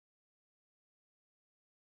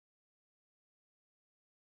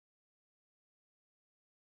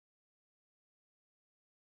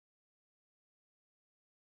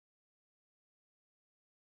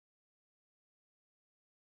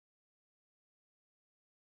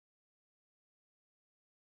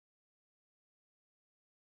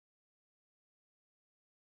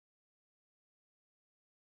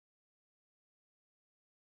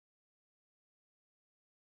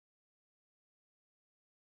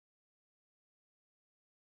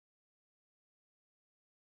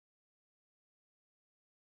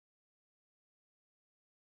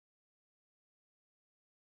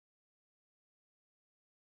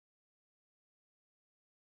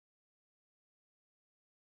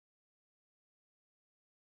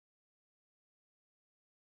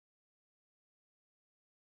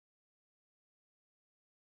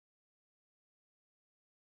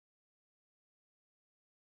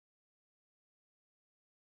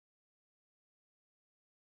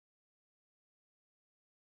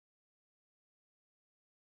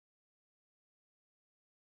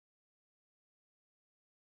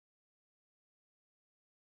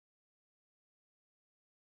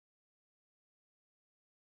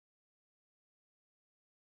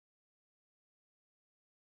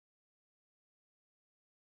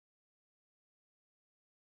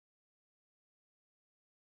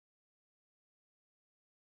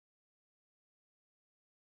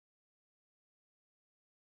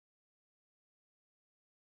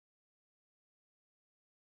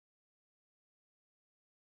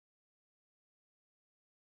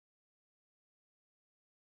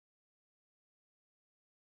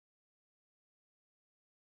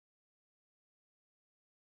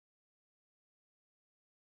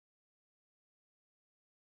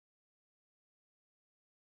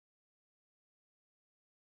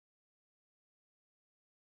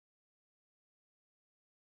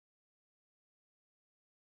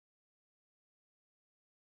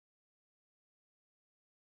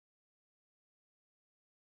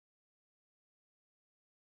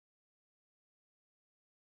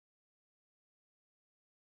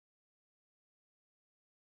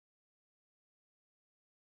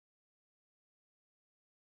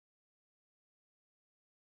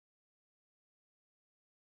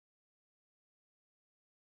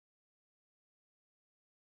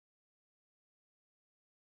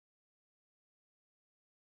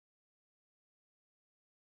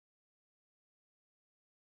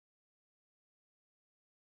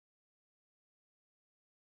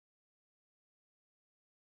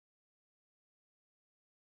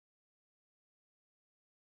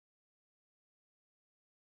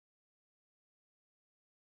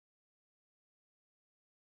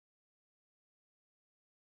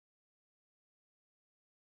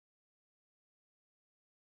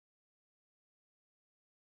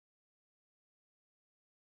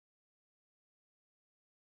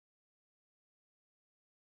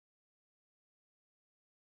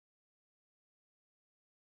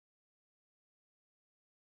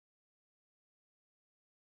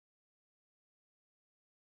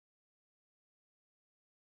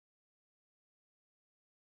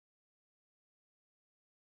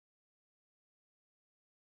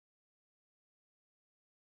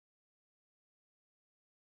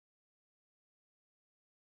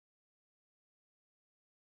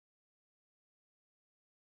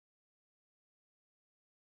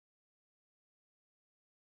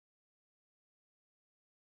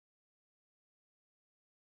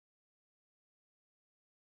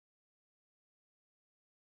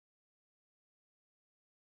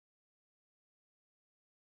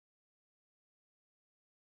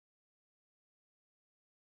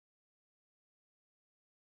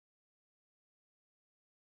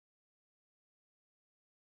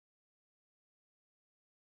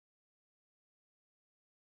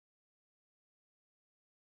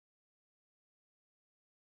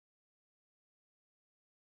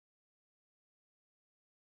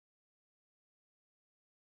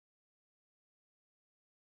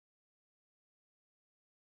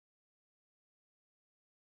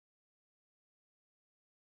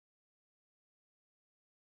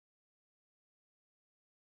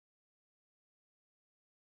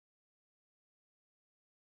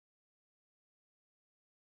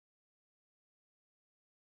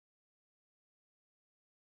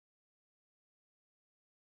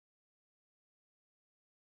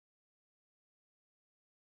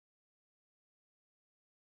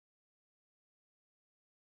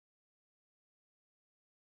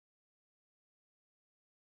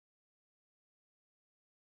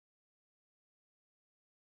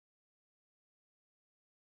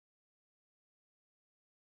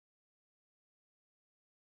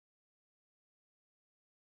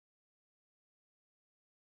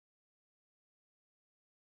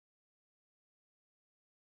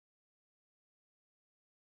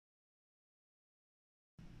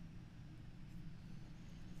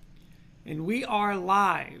And we are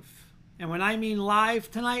live. And when I mean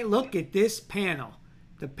live tonight, look at this panel.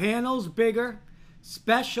 The panel's bigger.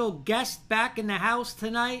 Special guest back in the house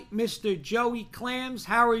tonight, Mr. Joey Clams.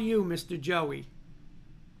 How are you, Mr. Joey?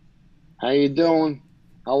 How you doing?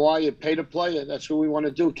 How are you? Pay to play. That's what we want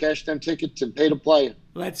to do. Cash them tickets and pay to play.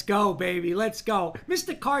 Let's go, baby. Let's go.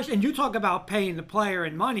 Mr. Carson, and you talk about paying the player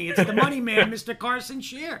and money. It's the money man, Mr. Carson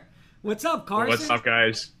Shear. What's up, Carson? What's up,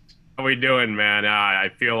 guys? How we doing, man? I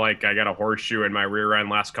feel like I got a horseshoe in my rear end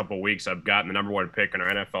last couple of weeks. I've gotten the #1 pick in our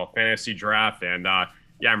NFL fantasy draft, and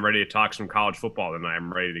yeah, I'm ready to talk some college football tonight.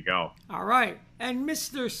 I'm ready to go. All right. And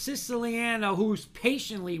Mr. Siciliano, who's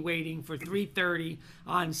patiently waiting for 3:30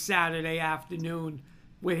 on Saturday afternoon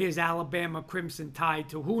with his Alabama Crimson Tide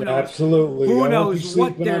to who knows? Absolutely. Who knows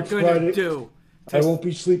what they're going to do? I won't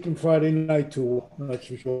be sleeping Friday night too. That's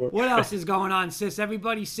for sure. What else is going on, sis?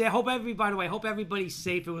 Everybody's safe. Hope everybody's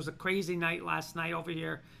safe. It was a crazy night last night over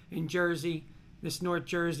here in Jersey, this North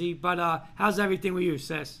Jersey. But how's everything with you,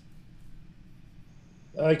 sis?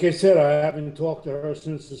 Like I said, I haven't talked to her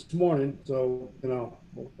since this morning, so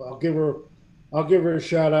I'll give her a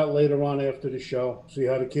shout out later on after the show. See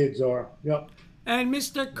how the kids are. Yep. And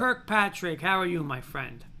Mr. Kirkpatrick, how are you, my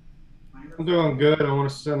friend? I'm doing good. I want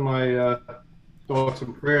to send my thoughts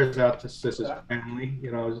and prayers out to Sis's family.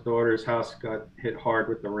 You know, his daughter's house got hit hard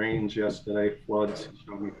with the rains yesterday, floods. He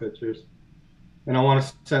showed me pictures. And I want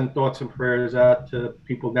to send thoughts and prayers out to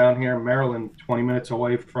people down here in Maryland, 20 minutes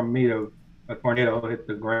away from me. A tornado hit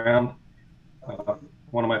the ground.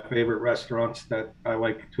 One of my favorite restaurants that I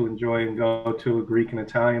like to enjoy and go to, a Greek and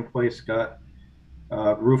Italian place,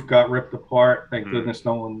 roof got ripped apart. Thank goodness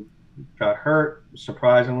no one got hurt.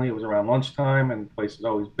 Surprisingly, it was around lunchtime, and the place is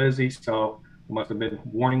always busy, so there must have been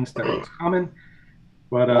warnings that it was coming.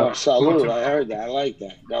 But salute! I heard that. I like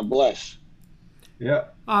that. God bless. Yeah,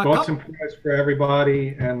 thoughts and prayers for everybody.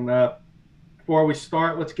 And before we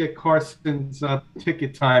start, let's get Carson's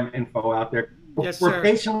ticket time info out there. Yes, We're sir.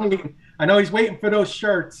 patiently. I know he's waiting for those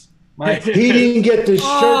shirts. He didn't get the shirt.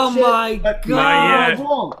 Oh yet? my God!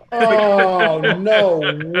 Oh no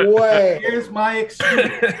way! Here's my excuse.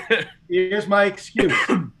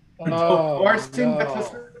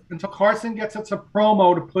 Until Carson gets us a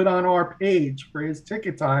promo to put on our page for his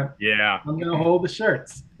ticket time, Yeah. I'm gonna hold the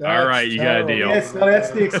shirts. All right, you got a deal. Yes, so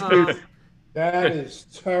that's the excuse. That is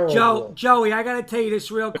terrible. Joey, I gotta tell you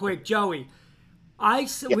this real quick, Joey.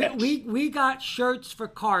 We got shirts for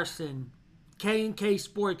Carson, K&K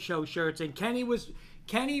Sports Show shirts, and Kenny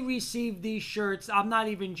received these shirts. I'm not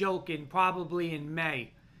even joking. Probably in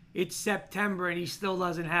May. It's September, and he still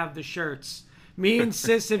doesn't have the shirts. Me and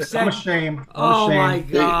Sis have said, I'm ashamed. "Oh my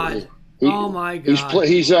God! Oh my God!"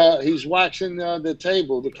 He's waxing the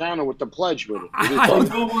table, the counter with the pledge with it. I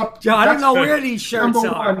don't know where these shirts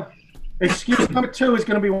are. Excuse number 2 is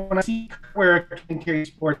going to be when I see wear a K&K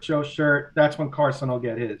Sports Show shirt. That's when Carson will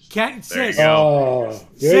get his. Sis, there you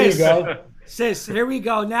go. Sis, here we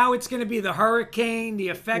go. Now it's going to be the hurricane, the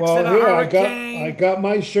effects of the hurricane. I got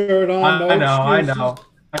my shirt on. I know.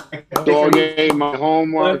 Dog ate my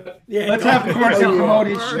homework. Let's have Carson promote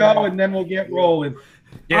his show, and then we'll get rolling.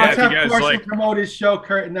 Yeah, Let's have Carson promote his show,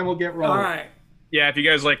 Kurt, and then we'll get rolling. All right. Yeah, if you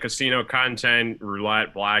guys like casino content,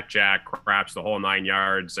 roulette, blackjack, craps, the whole 9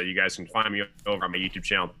 yards, so you guys can find me over on my YouTube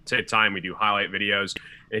channel. Take time, we do highlight videos.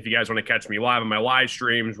 And if you guys want to catch me live on my live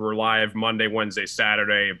streams, we're live Monday, Wednesday,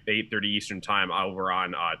 Saturday, 8:30 Eastern time over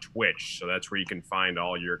on Twitch. So that's where you can find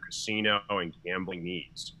all your casino and gambling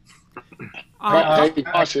needs. Hey,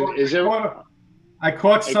 Carson, is there? I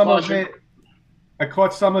caught some of it. I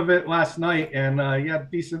caught some of it last night, and you had a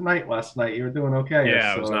decent night last night. You were doing okay.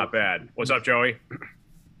 Yeah, it was not bad. What's up, Joey?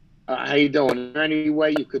 How you doing? Is there any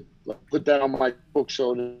way you could put that on my book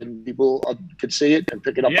so that people could see it and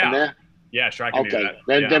pick it up from there? Yeah, sure, I can do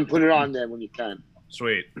that. Then put it on there when you can.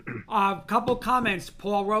 Sweet. A couple comments.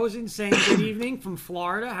 Paul Rosen saying good evening from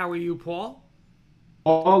Florida. How are you, Paul?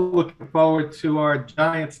 Paul, looking forward to our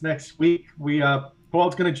Giants next week.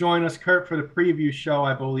 Paul's going to join us, Kurt, for the preview show,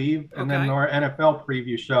 I believe, and then our NFL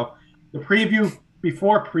preview show. The preview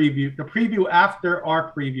before preview, the preview after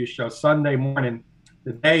our preview show, Sunday morning,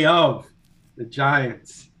 the day of the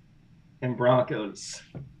Giants and Broncos.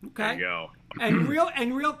 Okay. There you go. And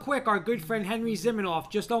real quick, our good friend Henry Zimenoff,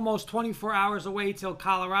 just almost 24 hours away till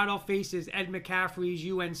Colorado faces Ed McCaffrey's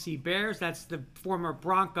UNC Bears. That's the former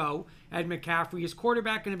Bronco, Ed McCaffrey. His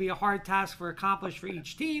quarterback going to be a hard task for accomplish for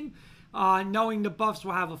each team. Knowing the Buffs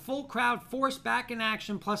will have a full crowd forced back in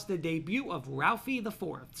action, plus the debut of Ralphie the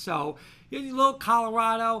Fourth. So, a little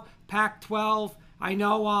Colorado, Pac-12. I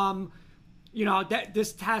know you know, that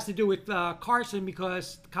this has to do with Carson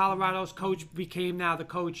because Colorado's coach became now the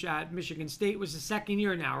coach at Michigan State. Was the second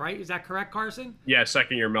year now, right? Is that correct, Carson? Yeah,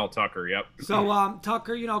 second year Mel Tucker. Yep. So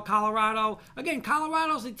Tucker, you know, Colorado again.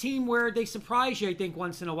 Colorado's a team where they surprise you, I think,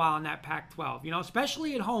 once in a while in that Pac-12. You know,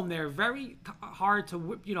 especially at home, they're very hard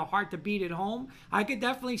to hard to beat at home. I could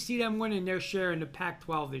definitely see them winning their share in the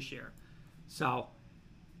Pac-12 this year. So,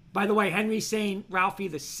 by the way, Henry's saying Ralphie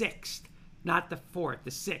the 6th, not the 4th,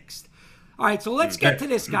 the 6th. All right, so let's get to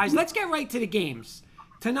this, guys. Let's get right to the games.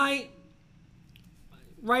 Tonight,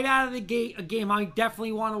 right out of the gate, a game I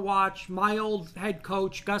definitely want to watch. My old head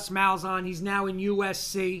coach, Gus Malzahn, he's now in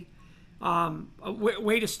USC.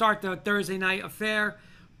 Way to start the Thursday night affair.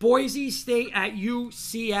 Boise State at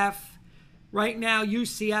UCF. Right now,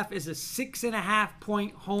 UCF is a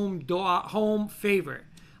 6.5-point home favorite.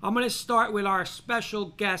 I'm going to start with our special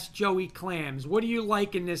guest, Joey Clams. What do you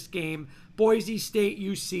like in this game, Boise State,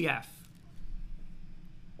 UCF?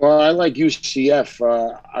 Well, I like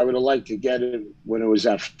UCF. I would have liked to get it when it was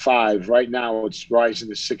at 5. Right now, it's rising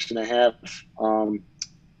to 6.5.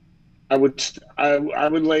 I would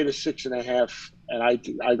lay the 6.5, and I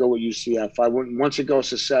go with UCF. I wouldn't. Once it goes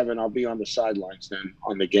to 7, I'll be on the sidelines then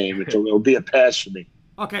on the game. It'll be a pass for me.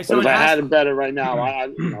 Okay, so but if I had it better right now,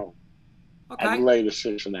 okay. I'd lay the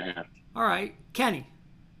 6.5. All right, Kenny.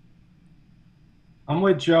 I'm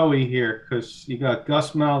with Joey here because you got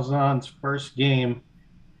Gus Malzahn's first game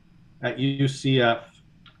at UCF.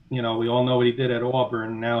 You know, we all know what he did at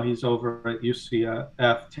Auburn. Now he's over at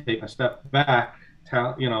UCF, taking a step back,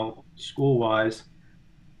 school-wise.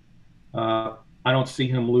 I don't see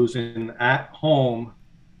him losing at home.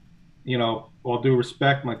 You know, all due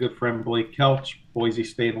respect, my good friend Blake Kelch, Boise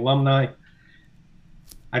State alumni.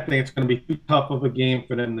 I think it's going to be too tough of a game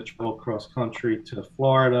for them to travel cross country to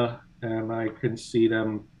Florida, and I can see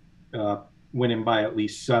them winning by at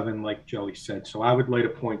least 7, like Joey said. So I would lay the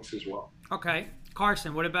points as well. Okay.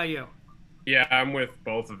 Carson, what about you? Yeah, I'm with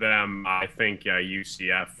both of them. I think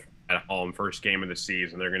UCF at home, first game of the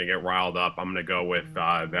season, they're going to get riled up. I'm going to go with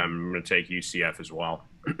them. I'm going to take UCF as well.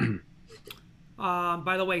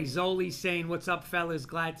 By the way, Zoli's saying, "What's up, fellas?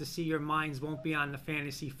 Glad to see your minds won't be on the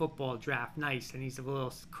fantasy football draft." Nice, and he's a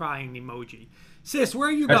little crying emoji. Sis, where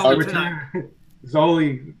are you going tonight?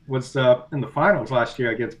 Zoli was in the finals last year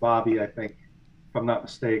against Bobby, I think, if I'm not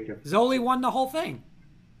mistaken. Zoli won the whole thing.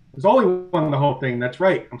 Zoli won the whole thing. That's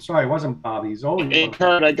right. I'm sorry, it wasn't Bobby. Zoli. Hey,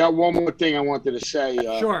 Kurt, I got one more thing I wanted to say.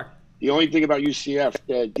 Sure. The only thing about UCF,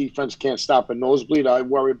 the defense can't stop a nosebleed. I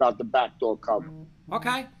worry about the backdoor cover.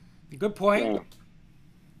 Okay. Good point.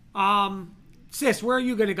 Yeah. Sis, where are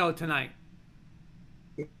you going to go tonight?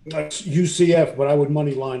 That's UCF, but I would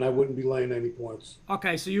money line. I wouldn't be laying any points.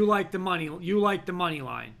 Okay, so you like the money. You like the money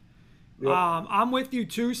line. Yep. I'm with you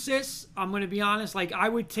too, Sis. I'm going to be honest. Like I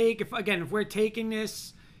would take if we're taking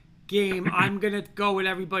this game, I'm going to go with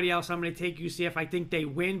everybody else. I'm going to take UCF. I think they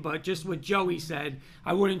win, but just what Joey said,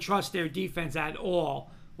 I wouldn't trust their defense at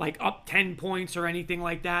all. Like up 10 points or anything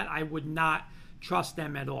like that, I would not trust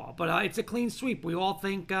them at all. But it's a clean sweep. We all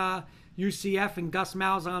think UCF and Gus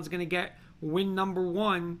Malzahn's going to get win number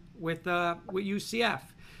 1 with UCF.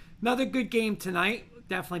 Another good game tonight.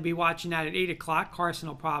 Definitely be watching that at 8 o'clock. Carson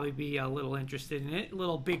will probably be a little interested in it. A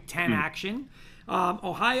little Big Ten action.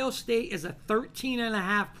 Ohio State is a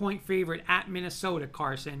 13.5-point favorite at Minnesota,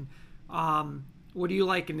 Carson. What do you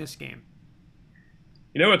like in this game?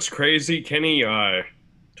 You know what's crazy? Kenny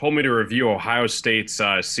told me to review Ohio State's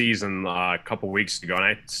season a couple weeks ago, and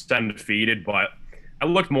I said undefeated, but I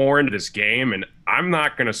looked more into this game, and I'm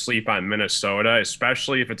not going to sleep on Minnesota,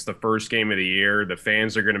 especially if it's the first game of the year. The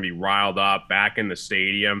fans are going to be riled up back in the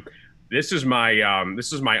stadium. This is my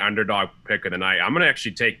underdog pick of the night. I'm going to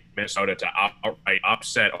actually take Minnesota to outright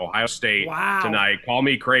upset Ohio State tonight. Call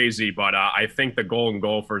me crazy, but I think the Golden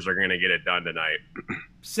Gophers are going to get it done tonight.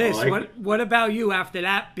 Sis, what about you after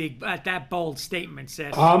that bold statement,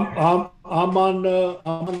 Sis? I'm on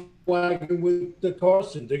the wagon with the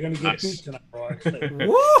Carson. They're going to get beat tonight.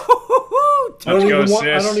 Woo-hoo-hoo-hoo!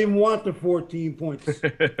 I don't even want the 14 points.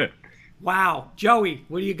 Wow. Joey,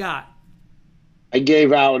 what do you got? I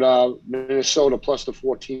gave out Minnesota plus the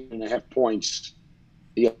 14.5 points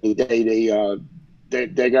the other day.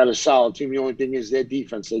 They got a solid team. The only thing is their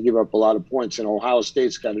defense. They give up a lot of points, and Ohio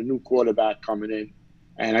State's got a new quarterback coming in.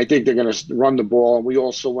 And I think they're going to run the ball. And we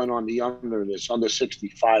also went on the under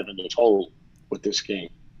 65 in the total with this game.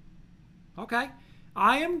 Okay.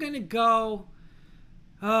 I am going to go.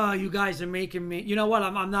 Oh, you guys are making me. You know what?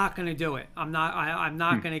 I'm not going to do it. I'm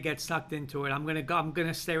not going to get sucked into it. I'm going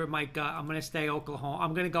to stay with my gut. I'm going to stay Oklahoma.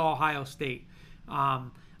 I'm going to go Ohio State. I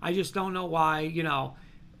just don't know why. You know,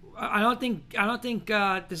 I don't think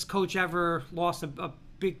this coach ever lost a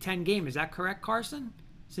Big Ten game. Is that correct, Carson?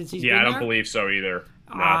 Since he's been I don't there? believe so either.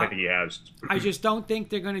 No, I think he has. I just don't think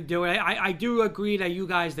they're going to do it. I do agree that you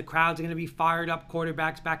guys, the crowds are going to be fired up.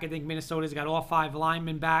 Quarterbacks back. I think Minnesota's got all 5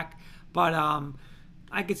 linemen back. But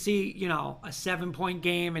I could see, a 7-point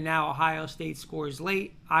game, and now Ohio State scores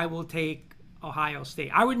late. I will take Ohio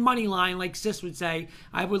State. I would money line, like Sis would say.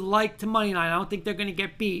 I would like to money line. I don't think they're going to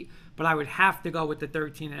get beat, but I would have to go with the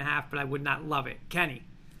 13.5, but I would not love it. Kenny.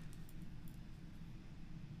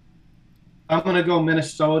 I'm going to go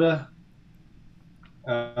Minnesota.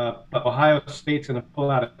 But Ohio State's going to pull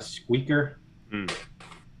out a squeaker.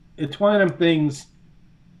 It's one of them things,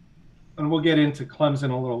 and we'll get into Clemson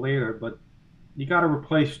a little later, but you got to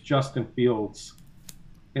replace Justin Fields.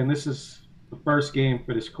 And this is the first game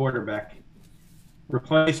for this quarterback,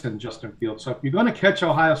 replacing Justin Fields. So if you're going to catch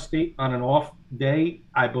Ohio State on an off day,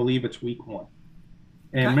 I believe it's week 1.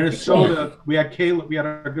 And Minnesota, we had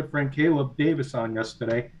our good friend Caleb Davis on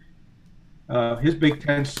yesterday. His Big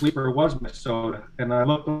Ten sleeper was Minnesota, and I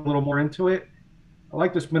looked a little more into it. I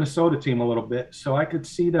like this Minnesota team a little bit, so I could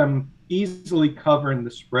see them easily covering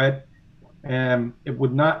the spread, and it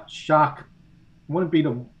would not wouldn't be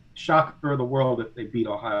the shocker of the world if they beat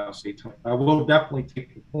Ohio State. I will definitely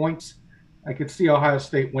take the points. I could see Ohio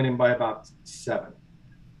State winning by about 7.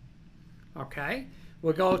 Okay.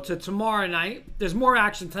 We'll go to tomorrow night. There's more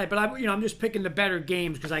action tonight, but I'm just picking the better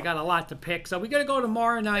games because I got a lot to pick. So we got to go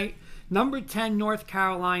tomorrow night. Number 10, North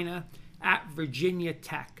Carolina at Virginia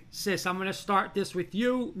Tech. Sis, I'm going to start this with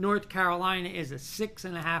you. North Carolina is a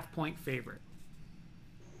 6.5-point favorite.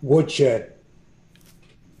 Woodshed.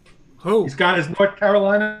 Who? He's got his North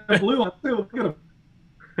Carolina blue on too. Look at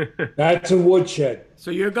him. That's a Woodshed. So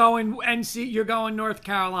you're going you're going North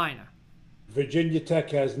Carolina. Virginia Tech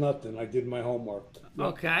has nothing. I did my homework.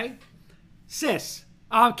 Okay. Sis.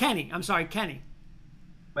 Kenny. I'm sorry, Kenny.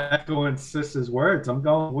 Echoing Sis's words, I'm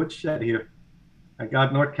going Woodshed here. I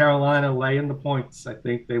got North Carolina laying the points. I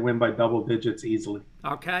think they win by double digits easily.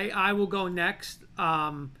 Okay, I will go next.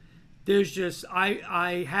 There's just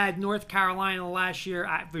I had North Carolina last year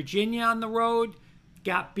at Virginia on the road,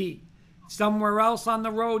 got beat. Somewhere else on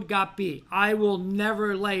the road, got beat. I will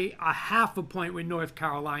never lay a 0.5 point with North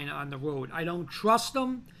Carolina on the road. I don't trust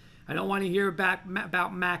them. I don't want to hear about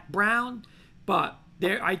Mac Brown, but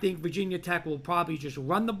I think Virginia Tech will probably just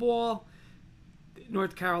run the ball.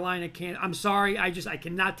 North Carolina can't. I'm sorry. I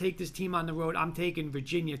cannot take this team on the road. I'm taking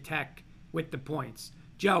Virginia Tech with the points.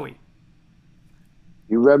 Joey.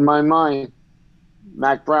 You read my mind.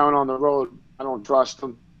 Mac Brown on the road, I don't trust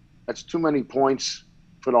him. That's too many points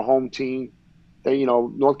for the home team.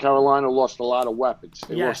 North Carolina lost a lot of weapons.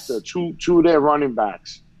 They lost two of their running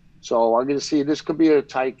backs. So I'm going to see this could be a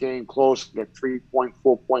tight game, close, a 3-point,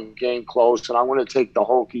 4-point game, close, and I'm going to take the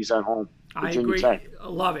Hokies at home. Virginia I agree. Tech.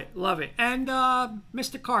 Love it. And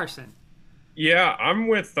Mr. Carson. Yeah, I'm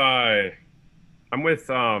with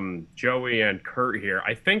Joey and Kurt here.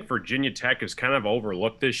 I think Virginia Tech is kind of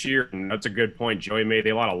overlooked this year, and that's a good point Joey made.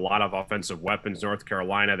 They got a lot of offensive weapons. North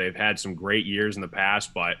Carolina, they've had some great years in the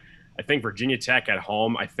past, but I think Virginia Tech at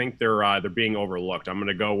home, I think they're being overlooked. I'm going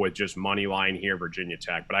to go with just money line here, Virginia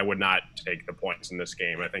Tech, but I would not take the points in this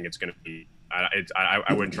game. I think it's going to be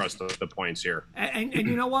I wouldn't trust the points here. And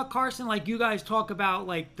you know what, Carson? Like you guys talk about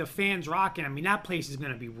like the fans rocking. I mean, that place is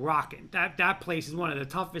going to be rocking. That place is one of the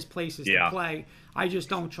toughest places to play. I just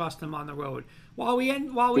don't trust them on the road.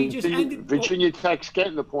 Virginia Tech's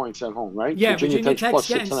getting the points at home, right? Yeah, Virginia Tech's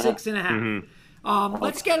getting 6.5. Mm-hmm.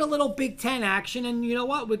 Let's get a little Big Ten action, and you know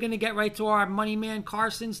what? We're going to get right to our money man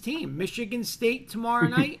Carson's team. Michigan State tomorrow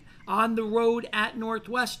night on the road at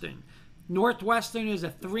Northwestern. Northwestern is a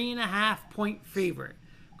 3.5-point favorite.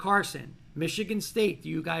 Carson, Michigan State, do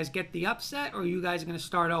you guys get the upset, or are you guys going to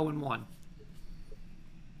start 0-1?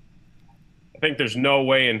 I think there's no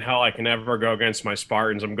way in hell I can ever go against my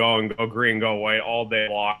Spartans. I'm going go green, go white all day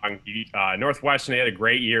long. Northwestern, they had a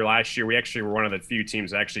great year last year. We actually were one of the few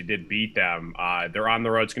teams that actually did beat them. They're on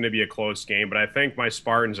the road. It's going to be a close game, but I think my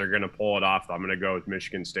Spartans are going to pull it off. I'm going to go with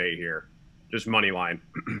Michigan State here. Just money line.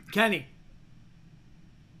 Kenny.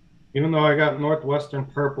 Even though I got Northwestern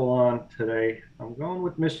purple on today, I'm going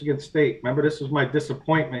with Michigan State. Remember, this was my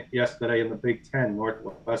disappointment yesterday in the Big Ten,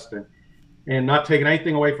 Northwestern. And not taking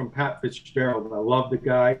anything away from Pat Fitzgerald. I love the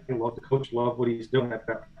guy. I love the coach. Love what he's doing at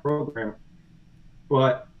that program.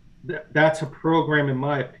 But that's a program, in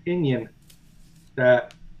my opinion,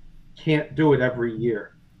 that can't do it every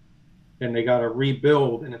year. And they got to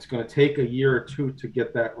rebuild, and it's going to take a year or two to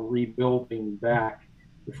get that rebuilding back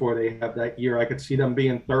before they have that year. I could see them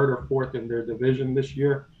being third or fourth in their division this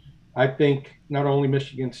year. I think not only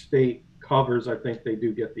Michigan State covers, I think they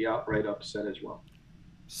do get the outright upset as well.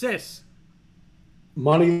 Sis.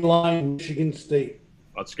 Money line, Michigan State.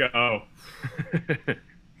 Let's go.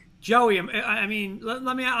 Joey, I mean,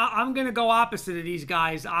 let me. I'm going to go opposite of these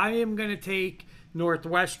guys. I am going to take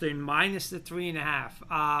Northwestern minus the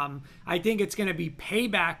 3.5. I think it's going to be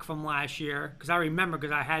payback from last year because I remember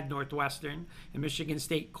because I had Northwestern and Michigan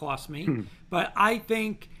State cost me. But I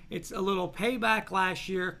think it's a little payback last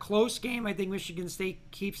year. Close game. I think Michigan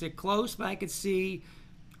State keeps it close, but I could see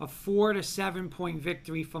a 4 to 7 point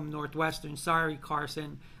victory from Northwestern. Sorry,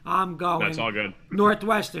 Carson. I'm going. That's all good.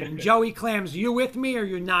 Northwestern. Joey Clams, you with me or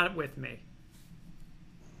you're not with me?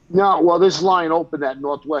 No, well, this line opened at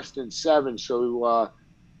Northwestern 7, so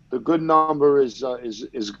the good number is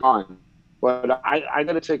gone. But I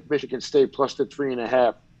got to take Michigan State plus the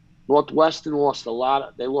 3.5. Northwestern lost a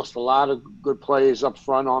lot. They lost a lot of good players up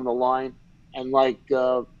front on the line, and like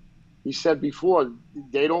he said before,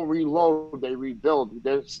 they don't reload, they rebuild.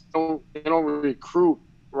 They don't recruit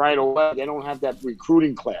right away. They don't have that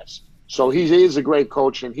recruiting class. So he is a great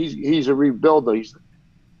coach, and he's a rebuilder.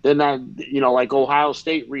 They're not, like Ohio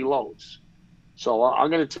State reloads. So I'm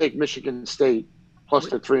going to take Michigan State plus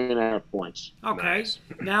the 3.5 points. Okay. Nice.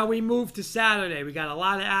 Now we move to Saturday. We got a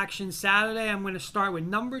lot of action Saturday. I'm going to start with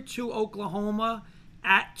number 2 Oklahoma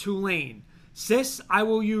at Tulane. Sis, I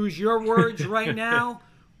will use your words right now.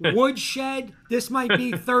 Woodshed, this might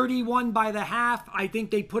be 31 by the half. I think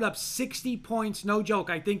they put up 60 points. No joke.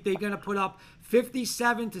 I think they're going to put up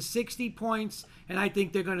 57 to 60 points, and I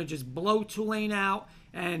think they're going to just blow Tulane out.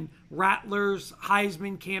 And Rattler's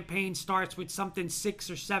Heisman campaign starts with something 6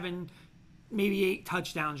 or 7, maybe 8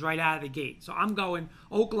 touchdowns right out of the gate. So I'm going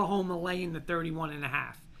Oklahoma laying the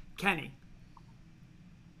 31.5. Kenny.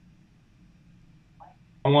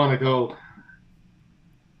 I want to go.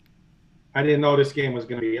 I didn't know this game was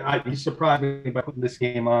going to be. You surprised me by putting this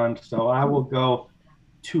game on. So I will go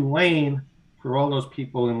Tulane for all those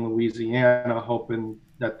people in Louisiana hoping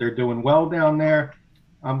that they're doing well down there.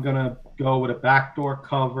 I'm going to go with a backdoor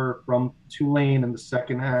cover from Tulane in the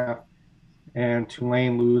second half, and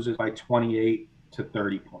Tulane loses by 28 to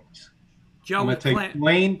 30 points. I'm going to take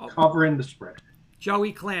Tulane covering the spread.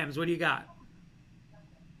 Joey Clams, what do you got?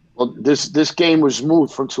 Well, this game was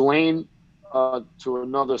moved from Tulane to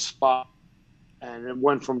another spot, and it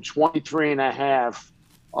went from 23.5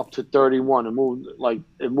 up to 31.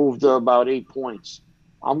 It moved about 8 points.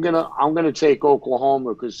 I'm gonna take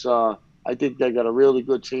Oklahoma because I think they got a really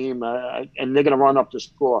good team, and they're gonna run up the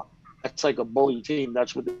score. That's like a bully team.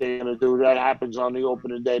 That's what they're gonna do. That happens on the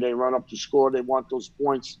opening day. They run up the score. They want those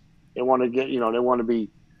points. They want to get, they want to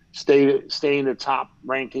stay in the top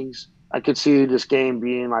rankings. I could see this game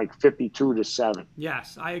being like 52-7.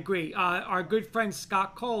 Yes, I agree. Our good friend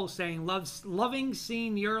Scott Cole saying loving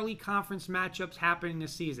seeing the early conference matchups happen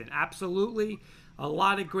this season. Absolutely. A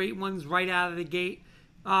lot of great ones right out of the gate.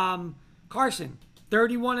 Carson,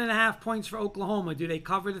 31.5 points for Oklahoma. Do they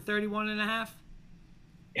cover the 31.5?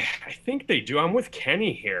 I think they do. I'm with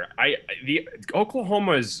Kenny here. The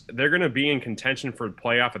Oklahoma's, they're going to be in contention for the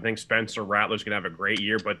playoff. I think Spencer Rattler's going to have a great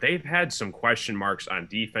year, but they've had some question marks on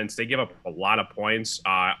defense. They give up a lot of points.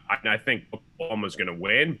 I think Oklahoma's going to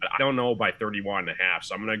win, but I don't know by 31.5.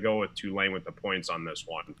 So I'm going to go with Tulane with the points on this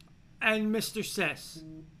one. And Mr. Sis.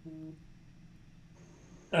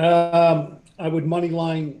 I would money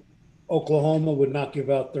line Oklahoma, would not give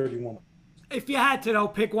out 31. If you had to, though,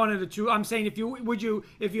 pick one of the two. I'm saying if you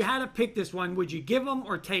had to pick this one, would you give them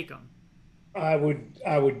or take them? I would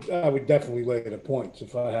definitely lay the points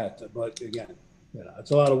if I had to. But again,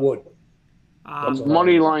 it's a lot of wood.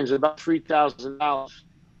 Money line's about $3,000.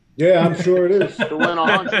 Yeah, I'm sure it is. To win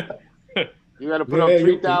 100, you got to put up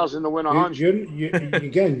 3,000 to win 100.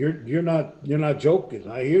 You're not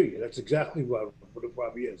joking. I hear you. That's exactly what it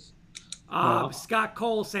probably is. Scott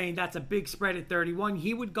Cole saying that's a big spread at 31.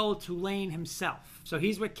 He would go Tulane himself. So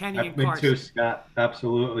he's with Kenny and Carson. Me too, Scott.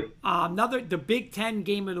 Absolutely. The Big Ten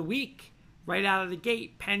game of the week, right out of the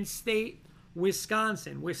gate, Penn State,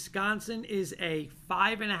 Wisconsin. Wisconsin is a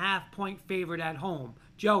 5.5 point favorite at home.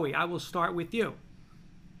 Joey, I will start with you.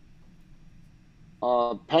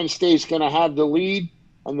 Penn State's going to have the lead,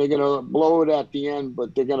 and they're going to blow it at the end,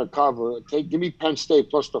 but they're going to cover. Give me Penn State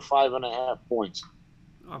plus the 5.5 points.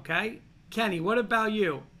 Okay. Kenny, what about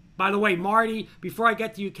you? By the way, Marty, before I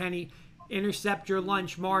get to you, Kenny, intercept your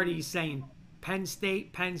lunch. Marty's saying Penn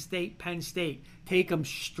State, Penn State, Penn State. Take them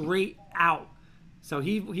straight out. So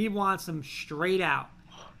he wants them straight out.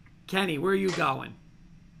 Kenny, where are you going?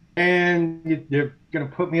 And you're going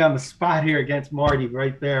to put me on the spot here against Marty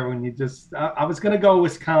right there when you just – I was going to go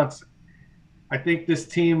Wisconsin. I think this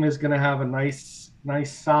team is going to have a nice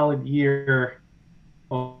solid year.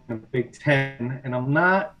 in the Big Ten, and I'm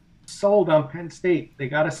not sold on Penn State. They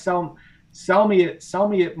got to sell me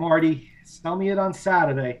it, Marty. Sell me it on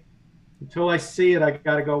Saturday. Until I see it, I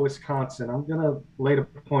got to go Wisconsin. I'm going to lay the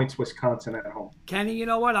points Wisconsin at home. Kenny, you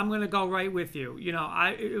know what? I'm going to go right with you. You know,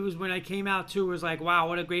 it was when I came out too, it was like, wow,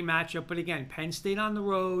 what a great matchup. But again, Penn State on the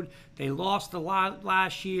road. They lost a lot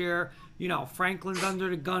last year. You know, Franklin's under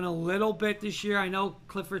the gun a little bit this year. I know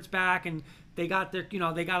Clifford's back and they got they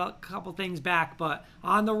got a couple things back. But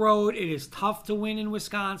on the road, it is tough to win in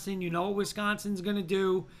Wisconsin. You know what Wisconsin's going to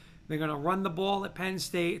do. They're going to run the ball at Penn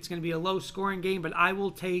State. It's going to be a low-scoring game, but I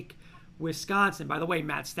will take Wisconsin. By the way,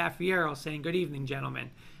 Matt Staffiero saying, good evening,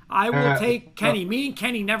 gentlemen. I will take Kenny. Me and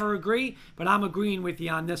Kenny never agree, but I'm agreeing with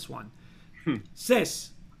you on this one.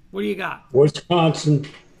 Sis, what do you got? Wisconsin.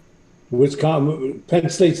 Penn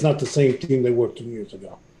State's not the same team they were 2 years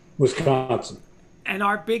ago. Wisconsin. And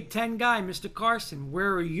our Big Ten guy, Mr. Carson,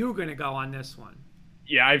 where are you going to go on this one?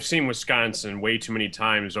 Yeah, I've seen Wisconsin way too many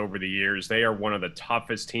times over the years. They are one of the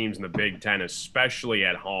toughest teams in the Big Ten, especially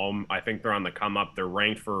at home. I think they're on the come up. They're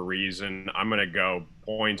ranked for a reason. I'm going to go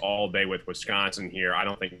points all day with Wisconsin here. I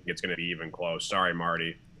don't think it's going to be even close. Sorry,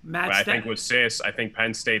 Marty. But I think with Sis, I think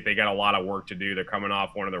Penn State, they got a lot of work to do. They're coming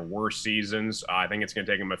off one of their worst seasons. I think it's going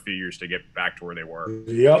to take them a few years to get back to where they were.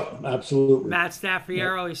 Yep, absolutely. Matt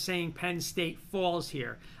Staffiero is saying Penn State falls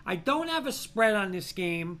here. I don't have a spread on this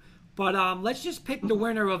game, but let's just pick the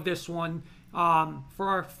winner of this one for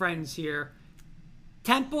our friends here.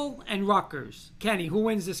 Temple and Rutgers. Kenny, who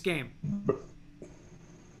wins this game?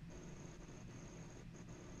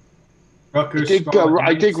 Rutgers.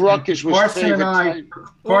 I think Rutgers was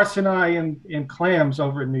Carson and I in Clams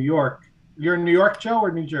over in New York. You're in New York, Joe,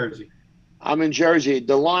 or New Jersey? I'm in Jersey.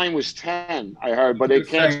 The line was 10, I heard, but they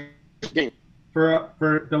can't.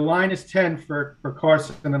 For the line is 10 for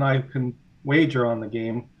Carson and I can wager on the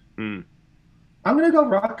game. I'm going to go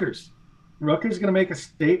Rutgers. Rutgers is going to make a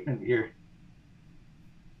statement here.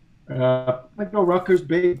 I'm going to go Rutgers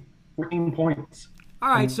big, 14 points. All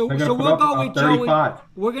right, so we'll go with Joey.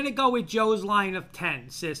 We're going to go with Joe's line of 10,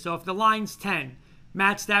 Sis. So if the line's 10,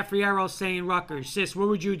 Matt Staffiero saying Rutgers. Sis, what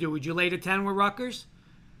would you do? Would you lay the 10 with Rutgers?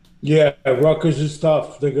 Yeah, Rutgers is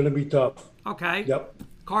tough. They're going to be tough. Okay. Yep.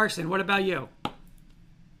 Carson, what about you?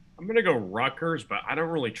 I'm going to go Rutgers, but I don't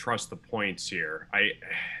really trust the points here. I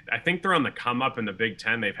think they're on the come up in the Big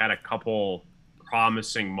Ten. They've had a couple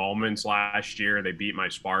promising moments last year. They beat my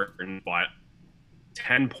Spartans, but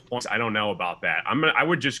 10 points, I don't know about that. I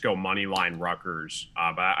would just go money line Rutgers,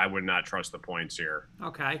 but I would not trust the points here.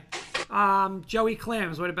 Okay. Joey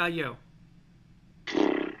Clams, what about you?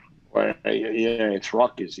 Well, yeah, it's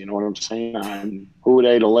Rutgers. You know what I'm saying? Who are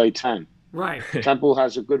they to lay 10? Right. Temple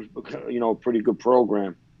has a good, pretty good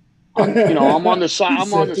program. I'm on the side.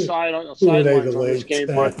 I'm on the sidelines on this game,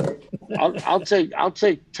 but I'll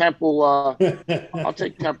take Temple. I'll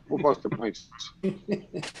take Temple plus the points.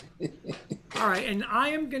 All right, and I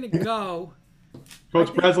am going to go.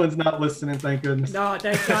 Coach Breslin's not listening, thank goodness. No,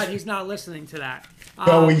 thank God he's not listening to that.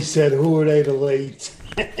 No, he said, "Who are they to late?"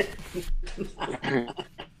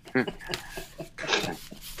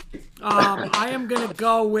 I am gonna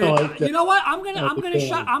go with. You know what? I'm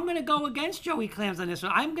gonna go against Joey Clams on this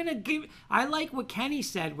one. I like what Kenny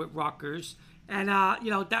said with Rutgers, and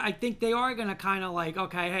I think they are gonna kind of like,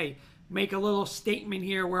 okay, hey, make a little statement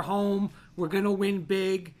here. We're home. We're gonna win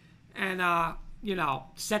big, and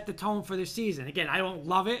set the tone for the season. Again, I don't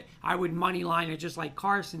love it. I would money line it just like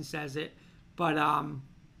Carson says it, but I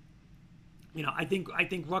think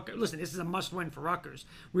Rutgers. Listen, this is a must-win for Rutgers.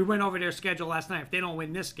 We went over their schedule last night. If they don't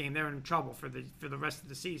win this game, they're in trouble for the rest of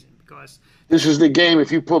the season because this is the game.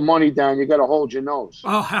 If you put money down, you got to hold your nose.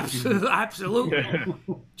 Oh, absolutely.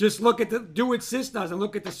 Just do what Sis does and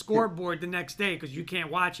look at the scoreboard the next day because you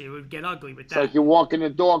can't watch it. It would get ugly with that. It's like you walk in the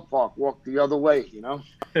dog park. Walk the other way.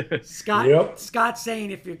 Scott's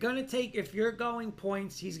saying if you're going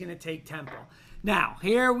points, he's going to take Temple. Now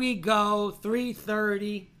here we go.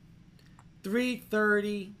 3:30.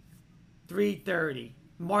 3:30.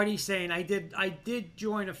 Marty's saying I did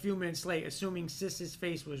join a few minutes late, assuming Sis's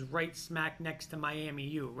face was right smack next to Miami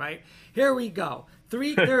U, right? Here we go.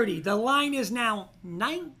 3:30. The line is now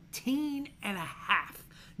 19.5.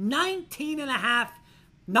 19.5.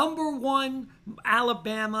 Number 1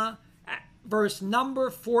 Alabama versus number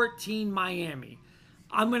 14 Miami.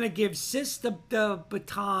 I'm gonna give Sis the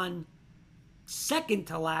baton. Second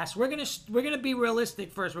to last. We're gonna be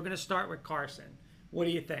realistic first. We're gonna start with Carson. What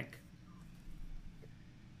do you think?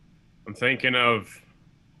 I'm thinking of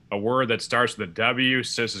a word that starts with a W.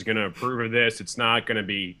 Sis is gonna approve of this. It's not gonna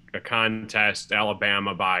be a contest.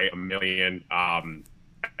 Alabama by a million.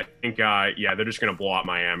 I think, yeah, they're just going to blow out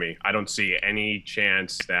Miami. I don't see any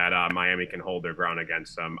chance that Miami can hold their ground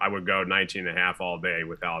against them. I would go 19.5 all day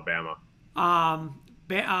with Alabama.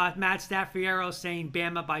 Matt Staffiero saying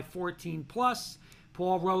Bama by 14 plus.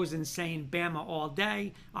 Paul Rosen saying Bama all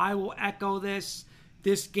day. I will echo this.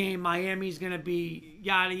 This game, Miami's going to be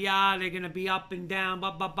yada yada. They're going to be up and down.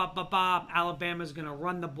 Blah, blah, blah, blah, blah. Alabama's going to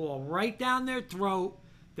run the ball right down their throat.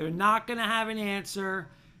 They're not going to have an answer.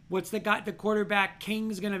 What's the quarterback?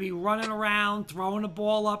 King's going to be running around, throwing the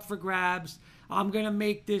ball up for grabs. I'm going to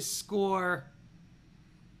make this score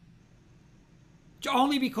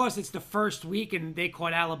only because it's the first week and they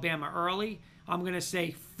caught Alabama early. I'm going to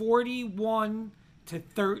say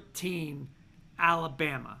 41-13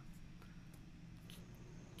 Alabama.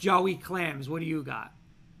 Joey Clams, what do you got?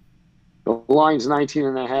 The line's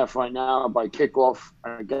 19.5 right now. By kickoff,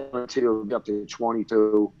 I guarantee it'll be up to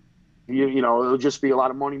 22. You know, it'll just be a lot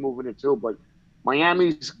of money moving it too. But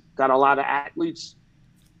Miami's got a lot of athletes.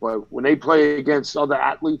 But when they play against other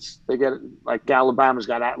athletes, they get, like Alabama's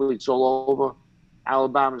got athletes all over.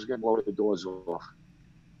 Alabama's going to blow the doors off.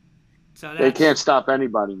 So they can't stop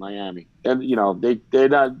anybody, Miami. And, you know,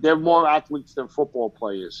 they're more athletes than football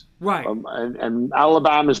players. Right. And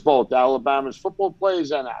Alabama's both. Alabama's football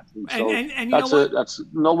players and athletes. So and you know what? That's a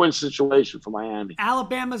no-win situation for Miami.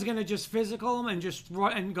 Alabama's going to just physical them and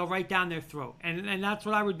go right down their throat. And that's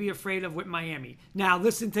what I would be afraid of with Miami. Now,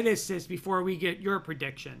 listen to this, Sis, before we get your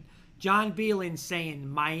prediction. John Beelan saying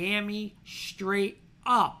Miami straight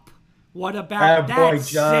up. What about that,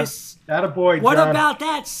 Sis? Attaboy, John. What about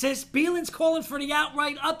that, Sis? Beelan's calling for the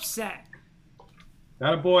outright upset.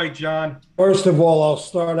 Attaboy, John. First of all, I'll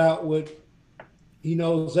start out with he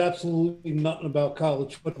knows absolutely nothing about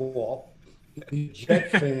college football. He's a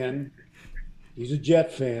Jet fan. He's a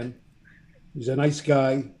Jet fan. He's a nice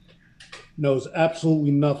guy. Knows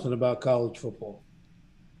absolutely nothing about college football.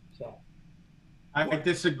 So I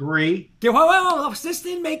disagree. Whoa. Sis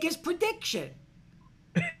didn't make his prediction.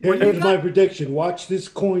 Here's my prediction. Watch this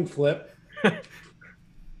coin flip. As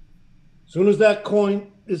soon as that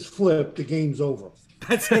coin is flipped, the game's over.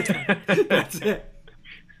 That's it. That's it.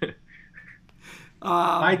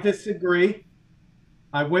 I disagree.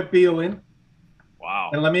 I went Beelan. Wow.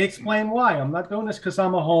 And let me explain why. I'm not doing this because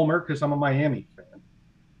I'm a homer, because I'm a Miami fan.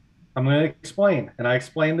 I'm going to explain. And I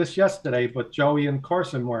explained this yesterday, but Joey and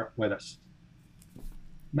Carson weren't with us.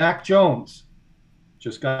 Mac Jones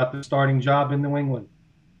just got the starting job in New England.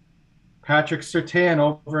 Patrick Surtain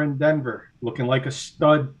over in Denver, looking like a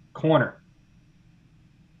stud corner.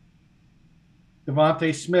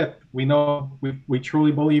 Devontae Smith, we know, we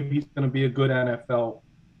truly believe he's going to be a good NFL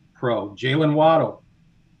pro. Jalen Waddle,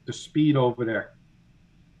 the speed over there.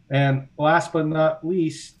 And last but not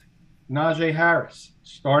least, Najee Harris,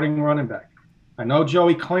 starting running back. I know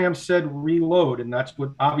Joey Clams said reload, and that's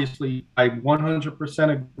what obviously I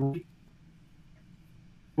 100% agree.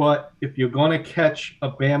 But if you're going to catch a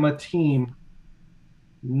Bama team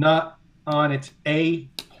not on its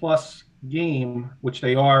A-plus game, which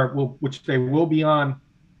they will be on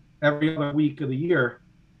every other week of the year,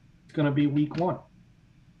 it's going to be week 1.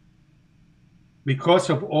 Because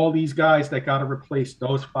of all these guys that got to replace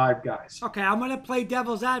those 5 guys. Okay, I'm going to play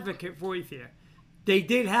devil's advocate for you here. They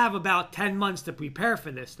did have about 10 months to prepare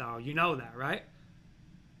for this, though. You know that, right?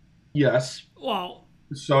 Yes. Well.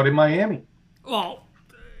 So did Miami. Well.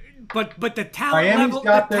 But the talent Miami's level,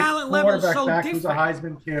 got the talent level is so back different. Who's a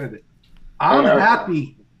Heisman candidate. I'm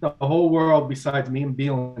happy the whole world besides me and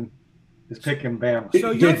Beelan is picking Bama.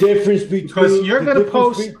 So the difference between because you're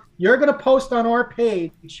gonna post on our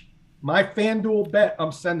page my FanDuel bet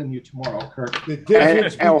I'm sending you tomorrow, Kirk. The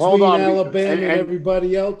difference between Alabama and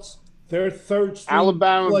everybody else, their third string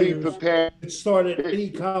Alabama players be prepared. It started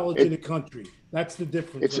any college in the country. That's the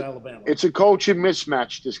difference with Alabama. It's a coaching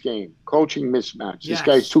mismatch, this game. Coaching mismatch. Yes. This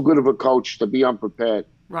guy's too good of a coach to be unprepared.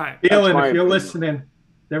 Right. Dylan, if you're listening,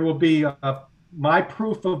 there will be my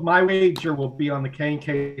proof of my wager will be on the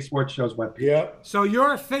K&K Sports Show's webpage. Yeah. So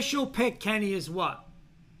your official pick, Kenny, is what?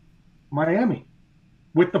 Miami.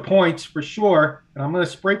 With the points, for sure. And I'm going to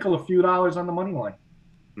sprinkle a few dollars on the money line.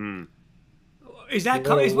 Mm. Is that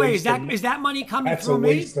is that money coming through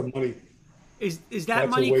me? That's a waste of money. Is that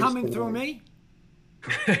money coming through me?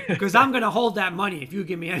 Because I'm going to hold that money if you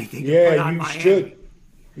give me anything. Yeah, you should.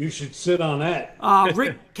 You should sit on that.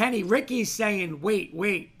 Ricky's saying,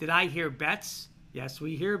 wait. Did I hear bets? Yes,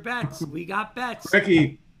 we hear bets. We got bets.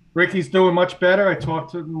 Ricky's doing much better. I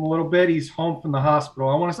talked to him a little bit. He's home from the hospital.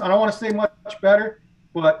 I don't want to say much better,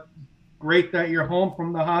 but great that you're home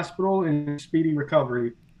from the hospital and speedy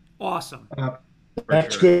recovery. Awesome.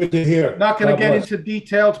 That's good to hear. Not going to get into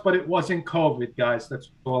details, but it wasn't COVID, guys. That's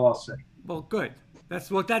all I'll say. Well, good.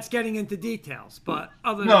 That's getting into details. But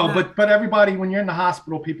other than No, that, but everybody, when you're in the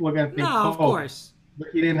hospital, people are going to think, no, of course.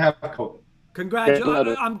 He didn't have COVID.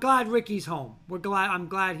 Congratulations! I'm glad Ricky's home. I'm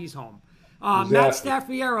glad he's home. Matt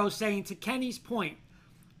Staffiero saying, to Kenny's point,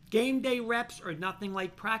 game day reps are nothing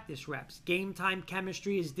like practice reps. Game time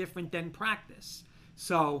chemistry is different than practice.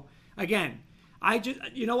 So again,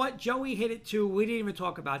 you know what? Joey hit it too. We didn't even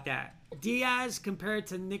talk about that. Diaz compared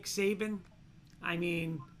to Nick Saban. I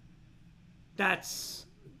mean, that's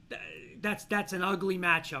an ugly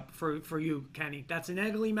matchup for you, Kenny. That's an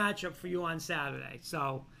ugly matchup for you on Saturday.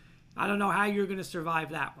 So I don't know how you're going to survive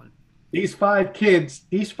that one. These five kids,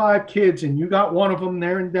 and you got one of them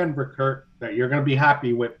there in Denver, Kurt, that you're going to be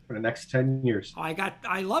happy with for the next 10 years. Oh, I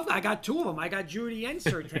got two of them. I got Judy and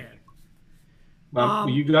Sertan.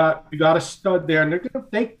 You got a stud there, and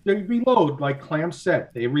they reload, like Clam said.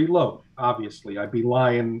 They reload. Obviously, I'd be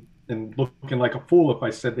lying and looking like a fool if I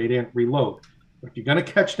said they didn't reload. But if you're going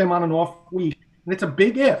to catch them on an off week, and it's a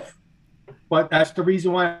big if, but that's the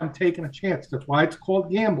reason why I'm taking a chance. That's why it's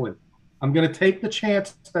called gambling. I'm going to take the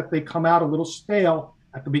chance that they come out a little stale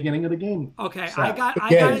at the beginning of the game. Okay, I got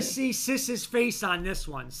to see Sis's face on this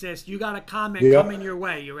one. Sis, you got a comment coming your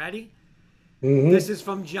way. You ready? Mm-hmm. This is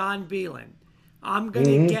from John Beelan. I'm going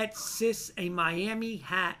to get Sis a Miami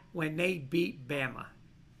hat when they beat Bama.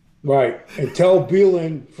 Right. And tell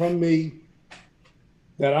Beelan from me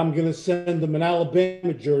that I'm going to send him an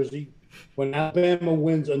Alabama jersey when Alabama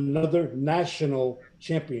wins another national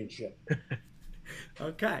championship.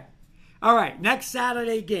 Okay. All right. Next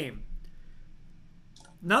Saturday game.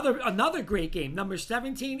 Another great game. Number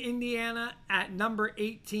 17, Indiana at number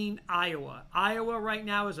 18, Iowa. Iowa right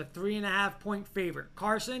now is a 3.5-point favorite.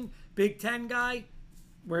 Carson, Big Ten guy,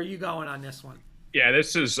 where are you going on this one? Yeah,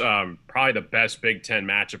 this is probably the best Big Ten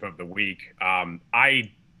matchup of the week.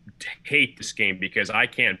 I hate this game because I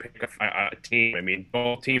can't pick a team. I mean,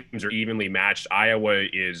 both teams are evenly matched. Iowa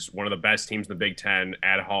is one of the best teams in the Big Ten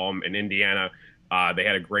at home, and Indiana, they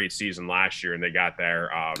had a great season last year, and they got their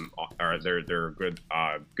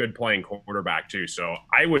good playing quarterback too. So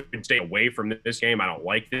I would stay away from this game. I don't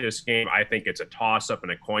like this game. I think it's a toss-up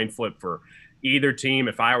and a coin flip for either team.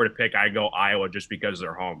 If I were to pick, I'd go Iowa just because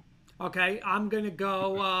they're home. Okay, I'm going to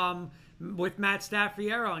go with Matt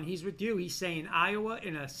Staffiero, and he's with you. He's saying Iowa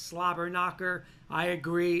in a slobber knocker. I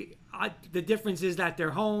agree. The difference is that they're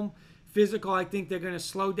home. Physical, I think they're going to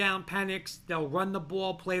slow down Penix. They'll run the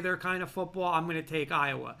ball, play their kind of football. I'm going to take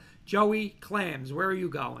Iowa. Joey Clams, where are you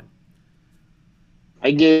going? I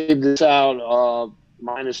gave this out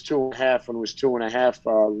 -2.5 when it was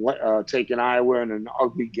 2.5. Taking Iowa in an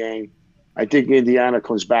ugly game. I think Indiana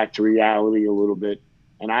comes back to reality a little bit.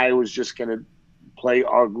 And Iowa's just going to play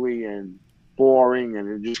ugly and boring, and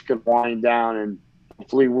they're just going to wind down and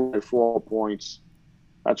hopefully win by 4 points.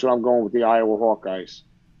 That's what I'm going with the Iowa Hawkeyes.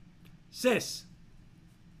 Sis.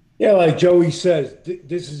 Yeah, like Joey says,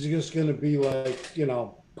 this is just going to be like,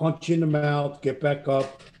 punch in the mouth, get back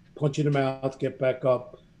up, punch in the mouth, get back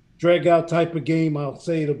up. Drag out type of game. I'll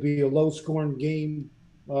say it'll be a low-scoring game,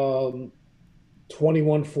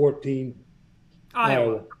 21-14.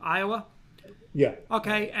 Iowa? Yeah.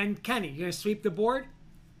 Okay, and Kenny, you going to sweep the board?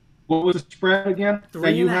 What was the spread again?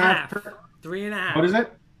 3.5. 3.5. What is it?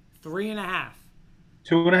 3.5.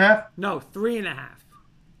 2.5? No, 3.5.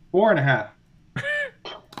 4.5.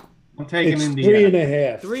 I'm taking it's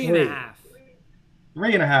Indiana. 3.5. 3.5.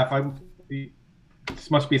 3.5. This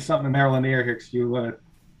must be something in Maryland air here because you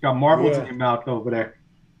got marbles in your mouth over there.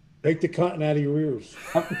 Take the cotton out of your ears.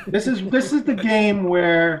 This is the game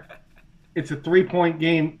where it's a 3-point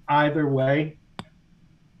game either way.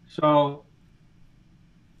 So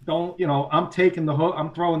I'm taking the hook.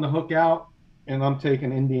 I'm throwing the hook out, and I'm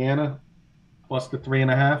taking Indiana plus the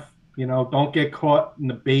 3.5. Don't get caught in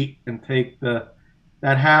the bait and take that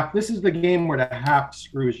half. This is the game where the half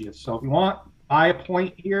screws you. So if you want, buy a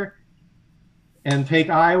point here and take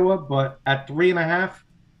Iowa, but at 3.5,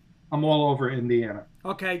 I'm all over Indiana.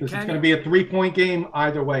 Okay, this Kenny, is going to be a 3-point game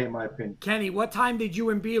either way, in my opinion. Kenny, what time did you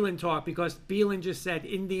and Beelan talk? Because Beelan just said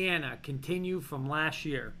Indiana continue from last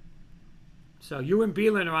year. So you and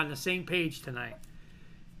Beelan are on the same page tonight.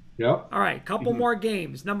 Yep. All right, couple more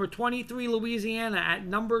games. Number 23, Louisiana at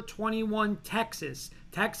number 21, Texas.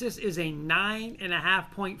 Texas is a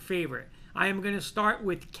 9.5-point favorite. I am going to start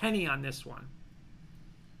with Kenny on this one.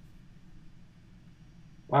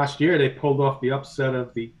 Last year, they pulled off the upset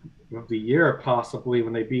of the year, possibly,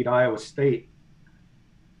 when they beat Iowa State.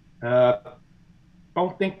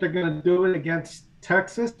 Don't think they're going to do it against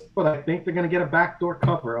Texas, but I think they're going to get a backdoor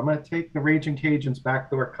cover. I'm going to take the Raging Cajuns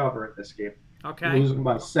backdoor cover in this game. Okay. Losing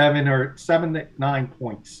by 7 to 9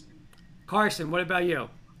 points. Carson, what about you?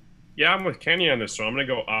 Yeah, I'm with Kenny on this one. I'm going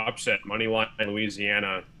to go upset money line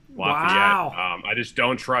Louisiana Lafayette. Wow. I just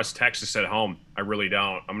don't trust Texas at home. I really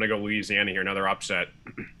don't. I'm going to go Louisiana here, another upset.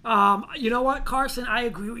 You know what, Carson? I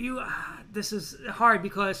agree with you. This is hard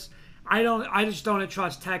because I just don't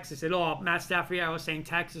trust Texas at all. Matt Stafford, I was saying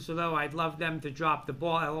Texas, although I'd love them to drop the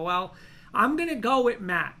ball. LOL. I'm gonna go with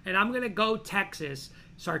Matt, and I'm gonna go Texas.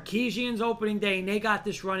 Sarkisian's opening day, and they got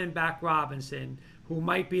this running back Robinson, who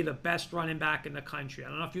might be the best running back in the country. I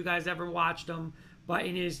don't know if you guys ever watched him, but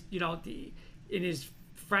in his in his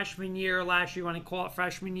freshman year last year, when I call it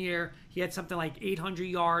freshman year, he had something like 800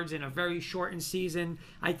 yards in a very shortened season.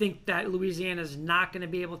 I think that Louisiana's not going to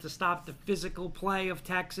be able to stop the physical play of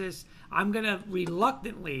Texas. I'm going to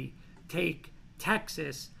reluctantly take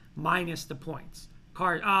Texas minus the points.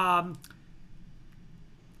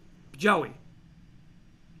 Joey.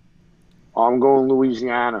 I'm going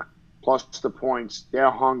Louisiana plus the points. They're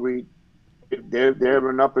hungry. They're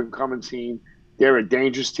an up and coming team. They're a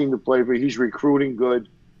dangerous team to play for. He's recruiting good,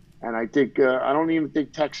 and I think I don't even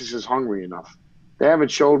think Texas is hungry enough. They haven't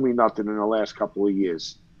showed me nothing in the last couple of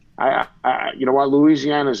years. You know what?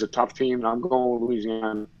 Louisiana is a tough team, and I'm going with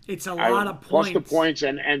Louisiana. It's a lot of plus points. the points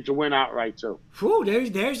and to win outright too. Whew,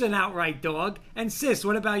 there's an outright dog. And Sis,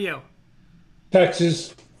 what about you?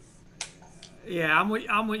 Texas. Yeah, I'm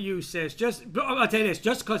with you, Sis. I'll tell you this,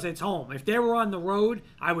 just because it's home. If they were on the road,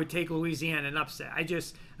 I would take Louisiana and upset.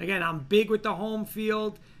 Again, I'm big with the home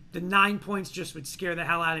field. The 9 points just would scare the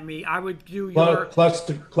hell out of me. I would do plus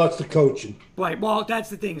the coaching. Right. Well,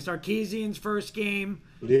 that's the thing. Sarkisian's first game.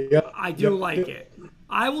 Yep. I do like it.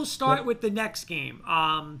 I will start with the next game.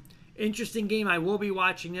 Interesting game. I will be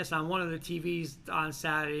watching this on one of the TVs on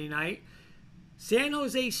Saturday night. San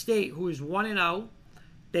Jose State, who is 1-0.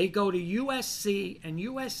 They go to USC, and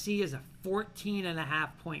USC is a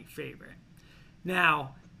 14.5-point favorite.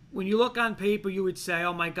 Now, when you look on paper, you would say,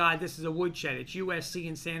 oh my God, this is a woodshed. It's USC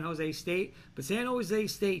and San Jose State. But San Jose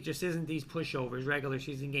State just isn't these pushovers, regular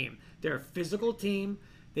season game. They're a physical team.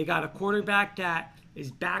 They got a quarterback that is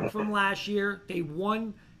back from last year. They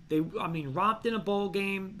won. Romped in a bowl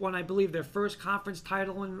game, won, I believe, their first conference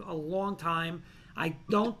title in a long time. I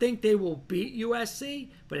don't think they will beat USC,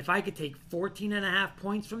 but if I could take 14.5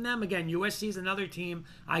 points from them, again, USC is another team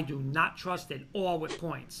I do not trust at all with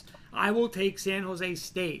points. I will take San Jose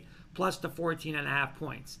State plus the 14.5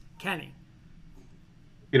 points. Kenny.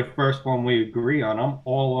 Be the first one we agree on. I'm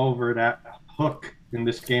all over that hook in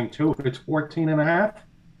this game too. If it's 14.5,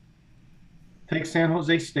 take San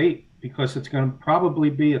Jose State because it's going to probably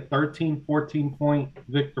be a 13, 14-point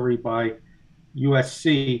victory by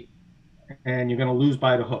USC. And you're going to lose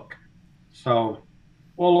by the hook. So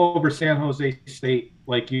all over San Jose State,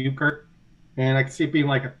 like you, Kurt. And I can see it being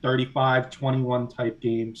like a 35-21 type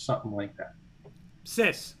game, something like that.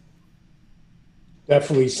 Sis.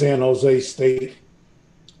 Definitely San Jose State.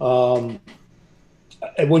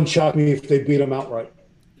 It wouldn't shock me if they beat them outright.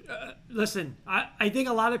 Listen, I think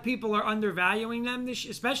a lot of people are undervaluing them,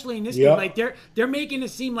 especially in this game. Like they're making it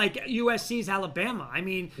seem like USC's Alabama. I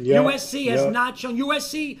mean, USC has not shown.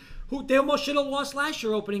 USC, who they almost should have lost last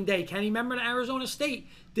year opening day. Can you remember to Arizona State?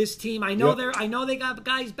 This team, I know they got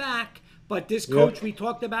guys back, but this coach, we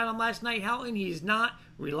talked about him last night, Helton, he's not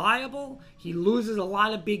reliable. He loses a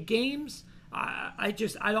lot of big games. I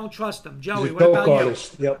don't trust him. Joey, what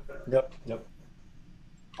about you? Yep.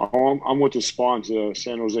 I'm with the sponsor,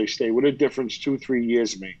 San Jose State. What a difference 2-3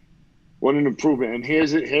 years made. What an improvement. And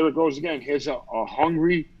here it goes again. Here's a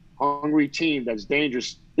hungry team that's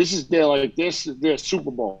dangerous. This is their Super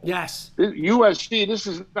Bowl. Yes. USC, this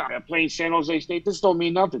is not playing San Jose State. This don't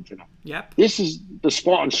mean nothing to them. Yep. This is the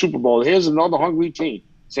Spartan Super Bowl. Here's another hungry team.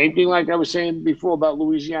 Same thing like I was saying before about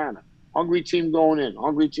Louisiana. Hungry team going in.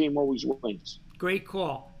 Hungry team always wins. Great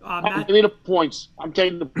call. Give me the points. I'm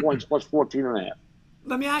taking the points plus 14.5.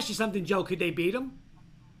 Let me ask you something, Joe. Could they beat them?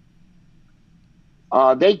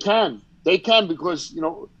 They can. They can because,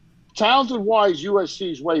 talented-wise,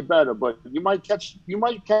 USC is way better. But you might catch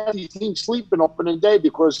these teams sleeping opening day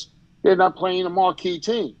because they're not playing a marquee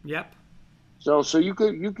team. Yep. So you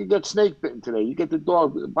could get snake bitten today. You get the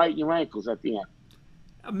dog biting your ankles at the end.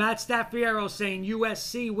 Matt Staffiero saying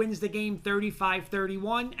USC wins the game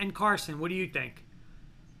 35-31. And Carson, what do you think?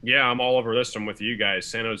 Yeah, I'm all over this one with you guys.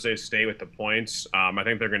 San Jose State with the points. I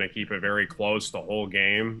think they're going to keep it very close the whole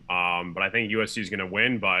game. But I think USC is going to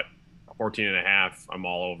win, but 14.5, I'm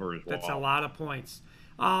all over as well. That's a lot of points.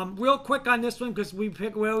 Real quick on this one, because we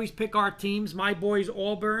always pick our teams. My boys,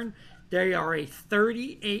 Auburn, they are a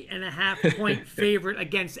 38.5-point favorite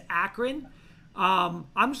against Akron.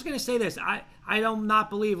 I'm just going to say this. I do not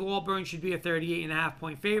believe Auburn should be a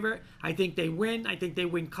 38.5-point favorite. I think they win. I think they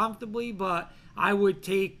win comfortably, but I would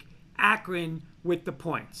take Akron with the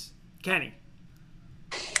points. Kenny.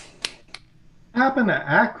 Happened to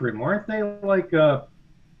Akron? Weren't they like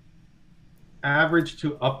average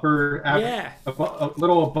to upper average, Yeah. a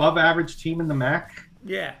little above average team in the MAC?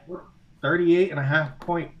 Yeah.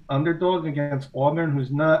 38.5-point underdog against Auburn,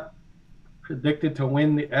 who's not predicted to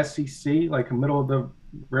win the SEC, like a middle of the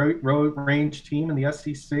road range team in the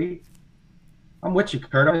SEC. I'm with you,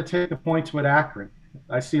 Kurt. I'm going to take the points with Akron.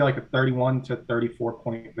 I see like a 31 to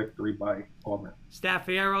 34-point victory by Auburn.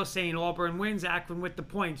 Staffiero saying Auburn wins, Akron with the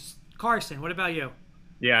points. Carson, what about you?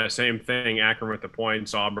 Yeah, same thing. Akron with the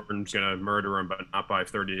points. Auburn's going to murder them, but not by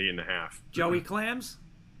 38.5. Joey Clams?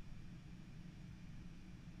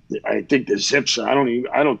 I think the Zips. I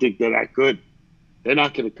don't think they're that good. They're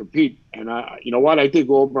not going to compete. And you know what? I think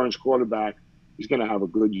Auburn's quarterback is going to have a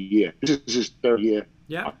good year. This is his third year.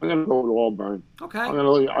 Yeah. I'm going to go with Auburn. Okay.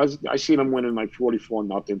 I see them winning like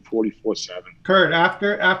 44-0, 44-7. Kurt,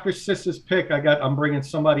 after Sis's pick, I'm bringing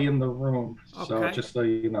somebody in the room. Okay. So just so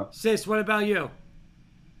you know. Sis, what about you?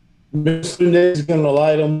 Mr. Nick's going to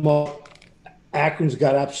light them up. Akron's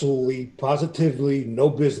got absolutely, positively no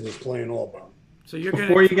business playing Auburn. So you're going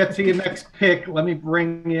Before you get to your next pick, let me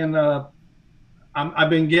bring in. I've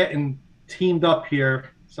been getting teamed up here,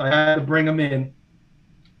 so I had to bring him in.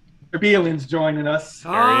 Beelin's joining us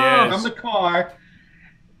There he is. from the car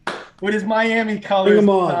with his Miami colors. Bring him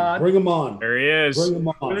on. Bring him on. There he is. Bring him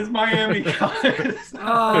With on. his Miami colors.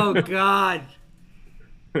 Oh, God.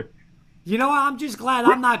 You know what? I'm just glad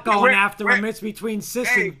I'm not going after him. It's between Sis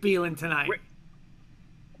and Beelin tonight.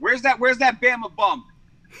 Where's that Bama bum?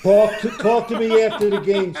 Talk to me after the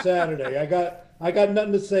game Saturday. I got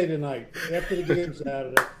nothing to say tonight. After the game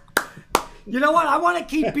Saturday. You know what? I want to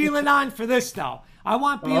keep Beelin on for this, though. I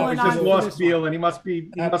want Beelin We on just for lost this one. Beelin. He must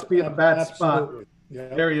be in a bad spot.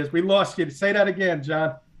 Yep. There he is. We lost you. Say that again,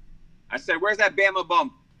 John. I said, where's that Bama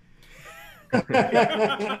bum?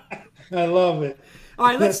 I love it. All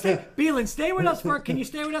right, let's stay. Beelin, stay with us can you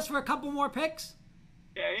stay with us for a couple more picks?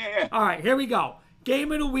 Yeah. All right, here we go.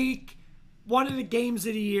 Game of the week, one of the games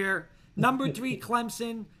of the year. Number 3,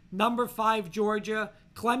 Clemson. Number 5, Georgia.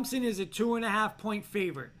 Clemson is a 2.5-point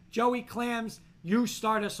favorite. Joey Clams, you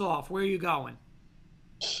start us off. Where are you going?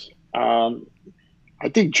 I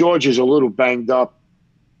think Georgia's a little banged up.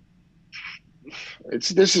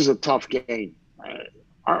 This is a tough game.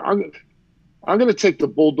 I'm going to take the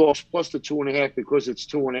Bulldogs plus the 2.5 because it's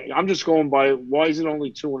 2.5. I'm just going by why is it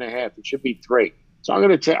only 2.5? It should be 3. So I'm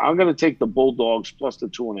going to take the Bulldogs plus the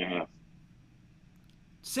 2.5.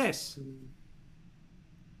 Sis.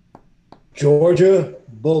 Georgia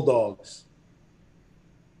Bulldogs.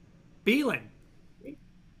 Beelin.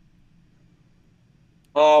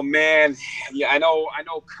 Oh man, yeah, I know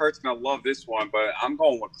Kurt's gonna love this one, but I'm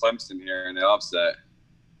going with Clemson here in the upset.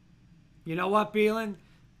 You know what, Beelin?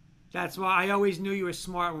 That's why I always knew you were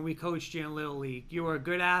smart when we coached you in Little League. You were a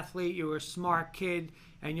good athlete, you were a smart kid,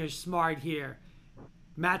 and you're smart here.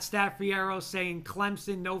 Matt Staffiero saying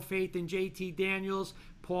Clemson, no faith in JT Daniels.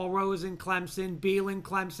 Paul Rosen, Clemson. Beelin,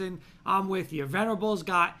 Clemson. I'm with you. Venerables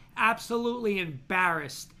got absolutely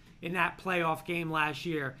embarrassed in that playoff game last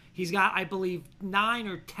year. He's got, I believe, 9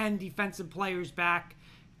 or 10 defensive players back.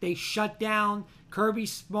 They shut down Kirby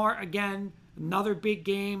Smart again. Another big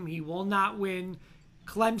game. He will not win.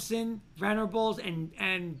 Clemson, Venerables,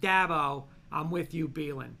 and Dabo. I'm with you,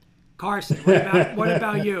 Beelin. Carson, what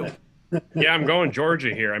about you? Yeah, I'm going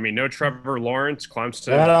Georgia here. I mean, no Trevor Lawrence,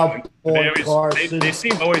 Clemson. They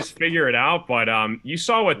seem to always figure it out, but you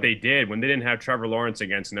saw what they did when they didn't have Trevor Lawrence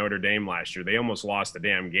against Notre Dame last year. They almost lost the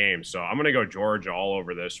damn game. So I'm going to go Georgia all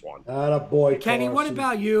over this one. Attaboy, Kenny, Carson. what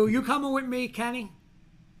about you? You coming with me, Kenny?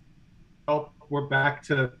 Oh, we're back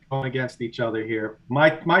to going against each other here. My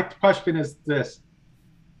question is this.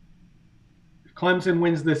 If Clemson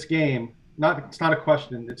wins this game, it's not a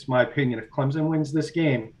question, it's my opinion. If Clemson wins this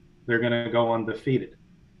game, they're going to go undefeated.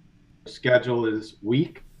 The schedule is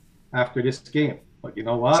weak after this game. But you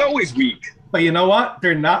know what? It's always weak. But you know what?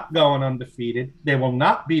 They're not going undefeated. They will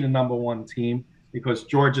not be the number 1 team because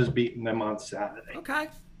Georgia's beating them on Saturday. Okay.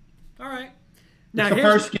 All right. Now, the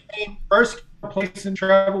first place in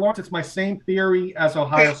Trevor Lawrence. It's my same theory as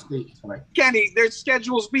Ohio State tonight. Kenny, their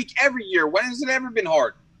schedule's weak every year. When has it ever been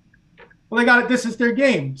hard? Well, they got it. This is their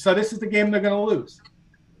game. So this is the game they're going to lose.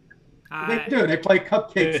 They do. They play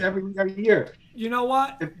cupcakes every year. You know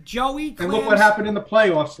what? Joey Clams, and look what happened in the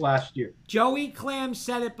playoffs last year. Joey Clams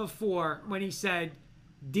said it before when he said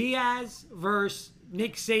Diaz versus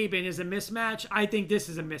Nick Saban is a mismatch. I think this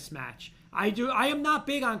is a mismatch. I am not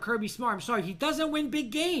big on Kirby Smart. I'm sorry. He doesn't win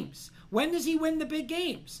big games. When does he win the big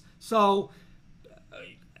games? So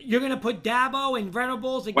You're going to put Dabo and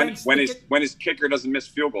Venables When against when his kicker doesn't miss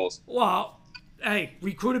field goals. Well, hey,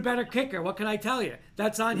 recruit a better kicker. What can I tell you?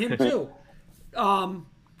 That's on him too.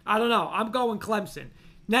 I don't know. I'm going Clemson.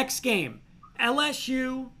 Next game,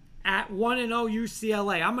 LSU at 1-0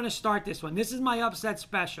 UCLA. I'm going to start this one. This is my upset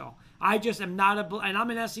special. I just am not and I'm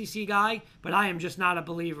an SEC guy, but I am just not a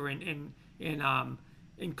believer in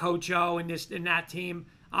Coach O and that team.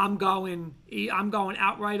 I'm going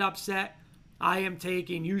outright upset. I am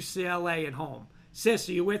taking UCLA at home. Sis,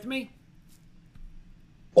 are you with me?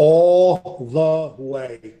 All the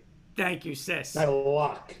way. Thank you, Sis. That's a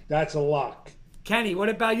lock. That's a lock. Kenny, what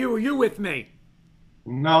about you? Are you with me?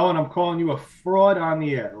 No, and I'm calling you a fraud on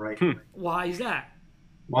the air, right? Why is that?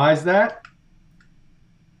 Why is that?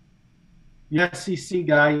 You SEC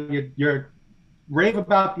guy, you're rave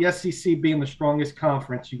about the SEC being the strongest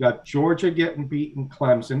conference. You got Georgia getting beaten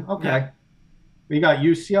Clemson. Okay. Yeah. We got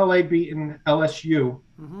UCLA beating LSU.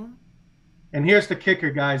 Mm-hmm. And here's the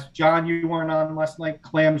kicker, guys. John, you weren't on last night.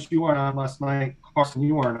 Clams, you weren't on last night. Carson,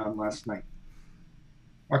 you weren't on last night.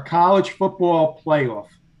 Our college football playoff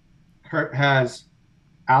has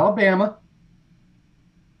Alabama,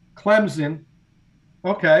 Clemson,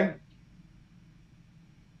 okay,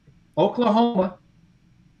 Oklahoma,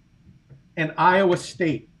 and Iowa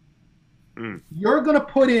State. You're going to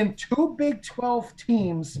put in two Big 12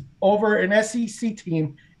 teams over an SEC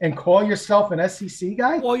team and call yourself an SEC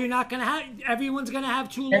guy? Well, you're not going to have – everyone's going to have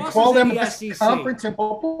two losses and call them in the best SEC. conference in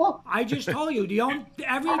football? I just told you,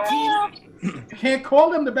 every team – You can't call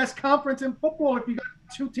them the best conference in football if you got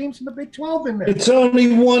two teams from the Big 12 in there. It's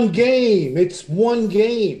only one game. It's one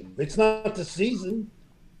game. It's not the season.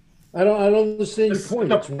 I don't understand your point.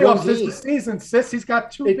 The It's one playoffs is game. the season, sis. He's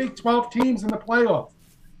got two Big 12 teams in the playoff.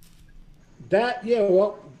 That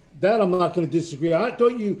I'm not going to disagree. I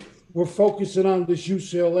thought you were focusing on this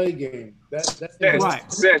UCLA game. That's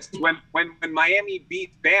Right. Sis, when Miami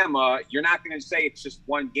beats Bama, you're not going to say it's just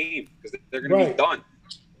one game because they're going to be done.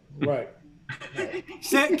 Right. Hey,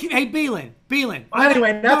 Beelan.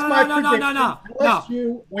 Anyway, that's my prediction. No.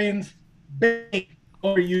 LSU wins big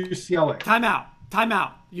over UCLA. Time out.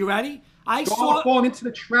 You ready? Don't fall into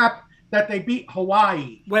the trap that they beat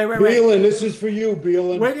Hawaii. Wait. Beelan, this is for you,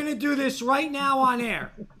 Beelan. We're going to do this right now on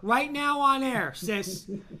air. Sis. This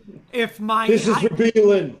is for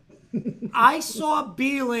Beelan. I saw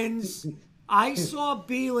Beelan's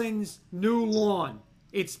new lawn.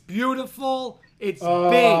 It's beautiful. It's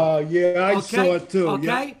big. Yeah, I saw it too.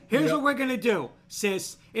 Okay? Yeah. Here's what we're going to do,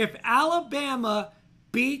 Sis. If Miami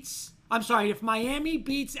beats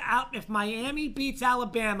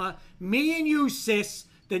Alabama, me and you, Sis,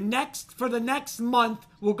 for the next month,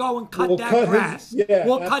 we'll go and cut that grass.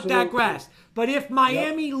 We'll cut that grass. But if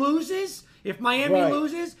Miami loses,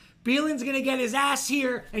 Beelan's going to get his ass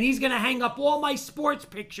here, and he's going to hang up all my sports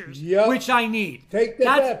pictures, which I need. Take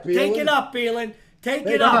that, Beelan. Take it up, Beelan. Take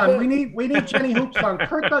it up. We need Jenny Hoops on.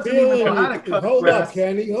 Kurt doesn't even know how to cut Hold grass. up,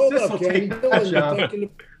 Kenny.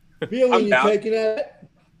 Beelan, you're taking that?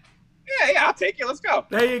 Yeah, I'll take it. Let's go.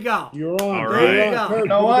 There you go. You're on. All right. You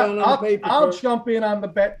know what? I'll jump in on the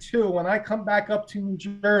bet too. When I come back up to New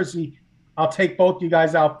Jersey, I'll take both you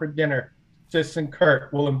guys out for dinner. Sis and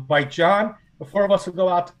Kurt. We'll invite John. The four of us will go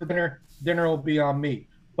out to dinner. Dinner will be on me.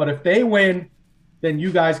 But if they win, then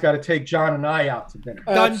you guys got to take John and I out to dinner.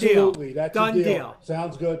 Absolutely. That's Done a deal.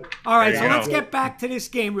 Sounds good. All right, so There you let's go. get back to this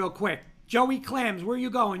game real quick. Joey Clams, where are you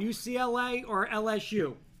going? UCLA or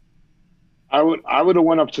LSU? I would have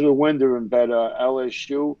went up to the window and bet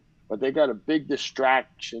LSU, but they got a big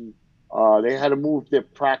distraction. They had to move their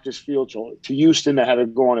practice field to Houston. They had to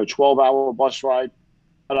go on a 12-hour bus ride.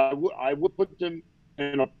 But I would put them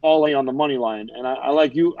in a parlay on the money line, and I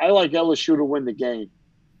like LSU to win the game.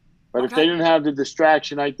 But if they didn't have the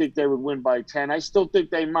distraction, I think they would win by 10. I still think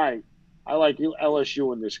they might. I like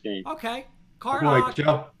LSU in this game. Okay.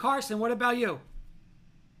 Joe. Carson, what about you?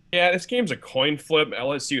 Yeah, this game's a coin flip.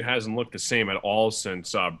 LSU hasn't looked the same at all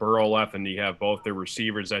since Burrow left, and you have both the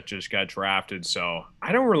receivers that just got drafted. So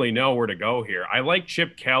I don't really know where to go here. I like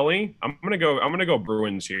Chip Kelly. I'm gonna go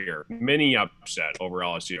Bruins here. Mini upset over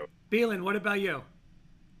LSU. Beelan, what about you?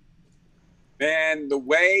 Man,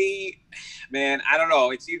 I don't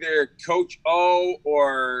know. It's either Coach O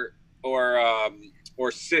or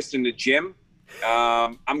Sis in the gym.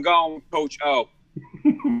 I'm going with Coach O.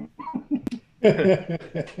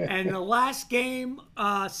 And the last game,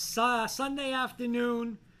 Sunday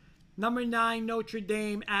afternoon, number 9 Notre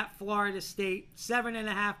Dame at Florida State,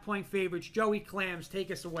 7.5 point favorites. Joey Clams,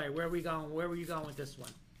 take us away. Where are we going? Where were you going with this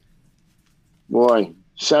one? Boy,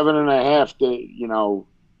 7.5.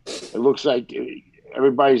 It looks like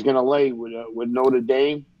everybody's going to lay with Notre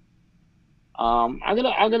Dame. I'm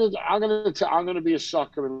gonna be a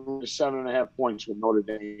sucker and lose 7.5 points with Notre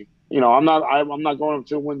Dame. I'm not going up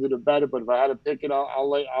to the win to the better, but if I had to pick it, I'll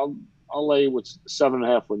lay with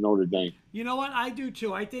 7.5 with Notre Dame. You know what? I do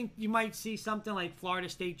too. I think you might see something like Florida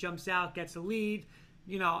State jumps out, gets a lead,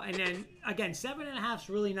 and then again, 7.5 is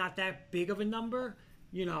really not that big of a number.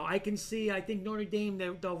 I can see. I think Notre Dame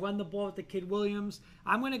they'll run the ball with the Kid Williams.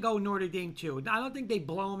 I'm going to go Notre Dame too. I don't think they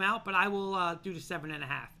blow them out, but I will do the 7.5.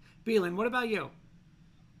 Beelan, what about you?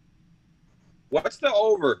 What's the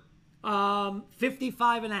over?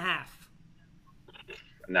 55.5.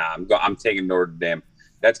 Nah, I'm taking Notre Dame.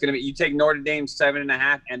 That's gonna be you take Notre Dame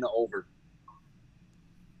 7.5 and the over.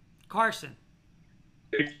 Carson.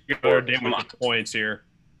 Notre Dame with the points here.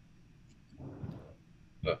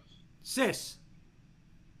 Sis.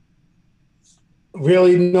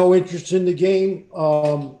 Really no interest in the game.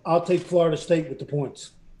 I'll take Florida State with the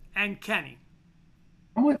points. And Kenny.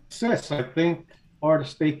 I'm with Sis. I think Florida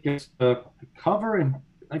State gets the cover, and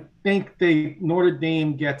I think Notre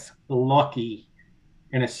Dame gets lucky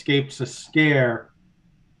and escapes a scare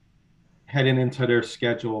heading into their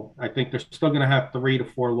schedule. I think they're still going to have 3 to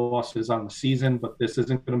 4 losses on the season, but this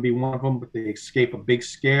isn't going to be one of them, but they escape a big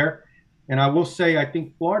scare. And I will say, I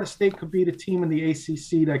think Florida State could be the team in the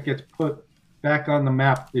ACC that gets put back on the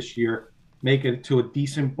map this year, make it to a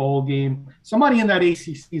decent bowl game. Somebody in that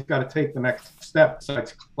ACC's got to take the next step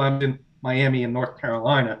besides Clemson, Miami, and North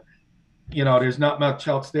Carolina. There's not much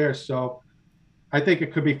else there. So I think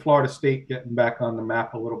it could be Florida State getting back on the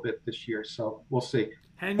map a little bit this year. So we'll see.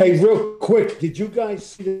 Hey, real quick, did you guys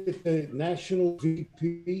see that the national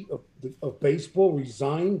VP of baseball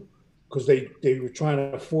resigned because they were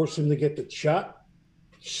trying to force him to get the shot?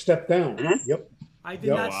 Stepped down. Mm-hmm. Yep. I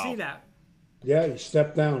did not see that. Yeah, he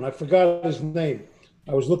stepped down. I forgot his name.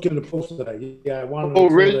 I was looking at the post today. Yeah, I wanted Oh,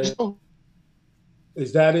 to. Rizzo?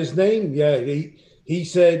 Is that his name? Yeah, he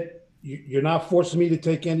said, "You're not forcing me to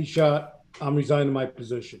take any shot. I'm resigning my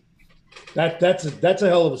position." That's a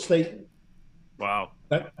hell of a statement. Wow.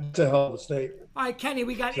 That's a hell of a statement. All right, Kenny,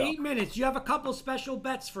 we got 8 minutes. You have a couple special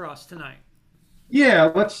bets for us tonight.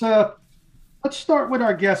 Yeah, let's start with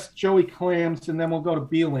our guest Joey Clams, and then we'll go to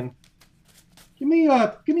Beelan. Give me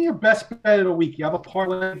your best bet of the week. You have a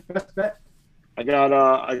parlay best bet? I got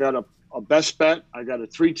a best bet. I got a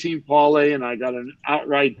 3-team parlay, and I got an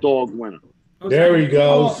outright dog winner. There he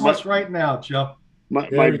goes. What's right now, Joe?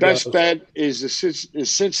 My best bet is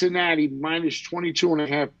Cincinnati minus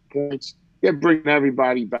 22.5 points. They're bringing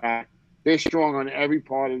everybody back. They're strong on every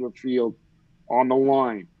part of the field, on the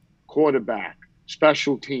line, quarterback,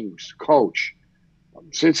 special teams, coach.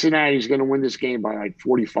 Cincinnati's going to win this game by like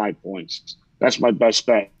 45 points. That's my best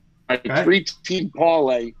bet. My 3-team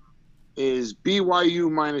parlay is BYU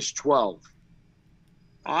minus 12,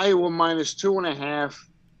 Iowa minus 2.5,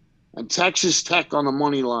 and Texas Tech on the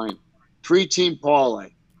money line. 3-team parlay.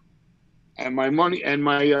 And my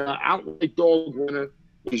outright dog winner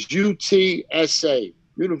is UTSA,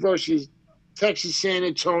 University of Texas San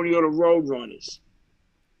Antonio, the Roadrunners.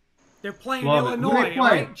 They're playing Illinois,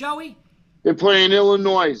 right, Joey? They're playing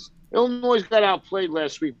Illinois. Illinois got outplayed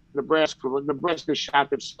last week. Nebraska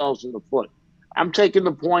shot themselves in the foot. I'm taking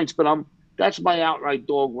the points, but that's my outright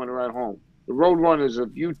dog winner at home. The Roadrunners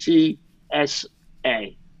of UTSA.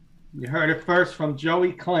 You heard it first from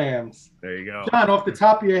Joey Clams. There you go. John, off the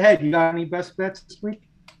top of your head, you got any best bets this week?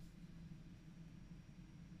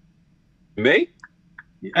 Me?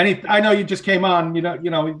 I know you just came on.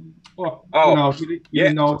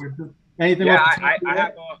 Anything? Yeah, I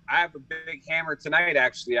have a big hammer tonight.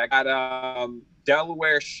 Actually, I got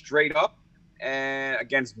Delaware straight up and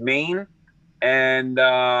against Maine, and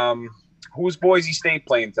who's Boise State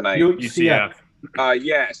playing tonight? UCF.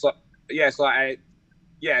 So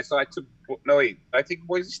I took I think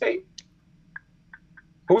Boise State.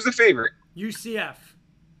 Who's the favorite? UCF.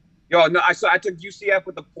 Yo, no, I took UCF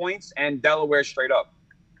with the points and Delaware straight up.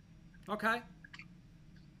 Okay.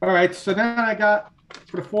 All right, so then I got,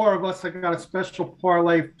 for the 4 of us, I got a special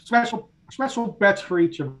parlay, special bets for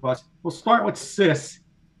each of us. We'll start with Sis,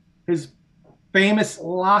 his famous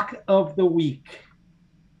lock of the week.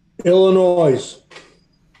 Illinois.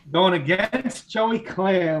 Going against Joey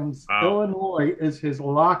Clams, Illinois is his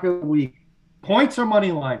lock of the week. Points or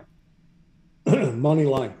money line? Money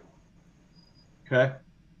line. Okay.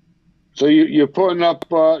 So you're putting up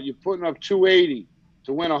 280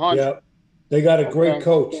 to win 100. Yeah. They got a great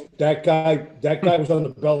coach. That guy was on the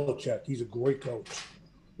Belichick. He's a great coach.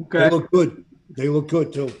 Okay. They look good. They look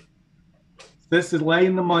good too. This is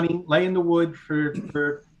laying the wood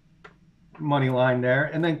for money line there.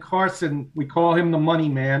 And then Carson, we call him the money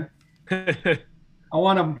man. I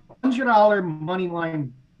want a $100 money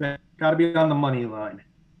line bet. Got to be on the money line.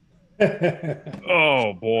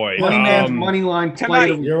 Oh boy. Money man's money line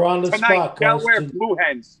play. You're on the spot, Delaware Carson. Blue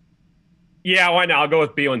Hens. Yeah, why not? I'll go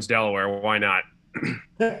with Beelan's Delaware. Why not?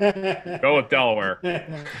 Go with Delaware.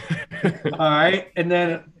 All right. And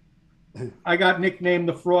then I got nicknamed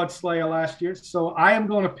the Fraud Slayer last year. So I am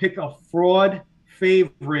going to pick a fraud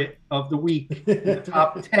favorite of the week in the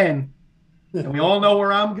top 10. And we all know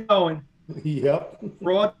where I'm going. Yep.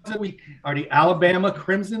 Frauds of the week are the Alabama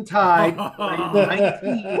Crimson Tide.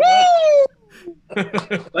 19.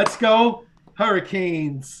 Let's go,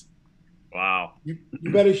 Hurricanes. Wow. You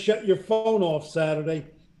better shut your phone off Saturday.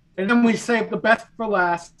 And then we save the best for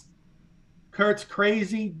last. Kurt's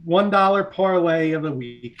crazy $1 parlay of the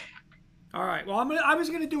week. All right. Well, I was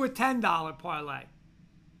gonna do a $10 parlay.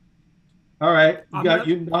 All right.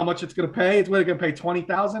 You know how much it's gonna pay? It's really gonna pay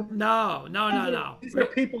 $20,000? No. These are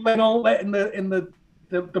people that don't let in the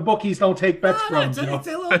bookies don't take bets from. It's a little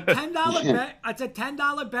 $10 bet. It's a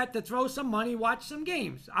 $10 bet to throw some money, watch some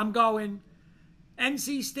games. I'm going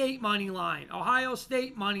NC State money line, Ohio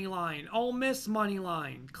State money line, Ole Miss money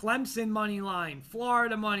line, Clemson money line,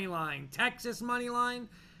 Florida money line, Texas money line,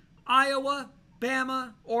 Iowa,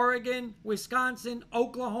 Bama, Oregon, Wisconsin,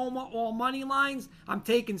 Oklahoma, all money lines. I'm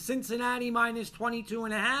taking Cincinnati minus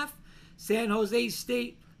 22.5, San Jose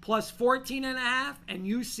State plus 14.5, and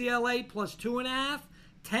UCLA plus 2.5.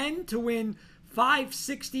 10 to win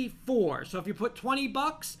 564. So if you put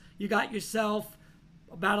 $20, you got yourself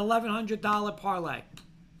about $1,100 parlay.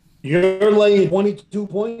 You're laying 22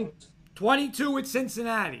 points? 22 with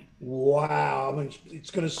Cincinnati. Wow. I mean,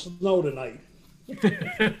 it's going to snow tonight.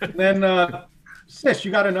 Then, Sis,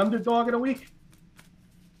 you got an underdog of the week?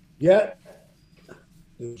 Yeah.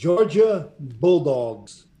 The Georgia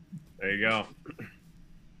Bulldogs. There you go.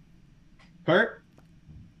 Kurt?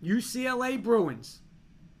 UCLA Bruins.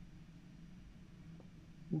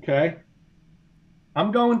 Okay.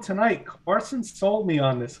 I'm going tonight. Carson sold me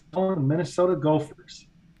on this. I'm going to Minnesota Gophers.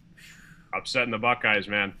 Upsetting the Buckeyes,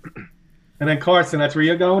 man. And then Carson, that's where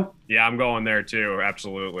you're going? Yeah, I'm going there too.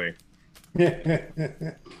 Absolutely.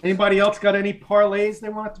 Anybody else got any parlays they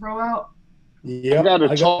want to throw out? Yeah, I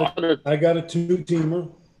got a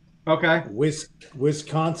two-teamer. Okay.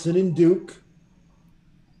 Wisconsin and Duke.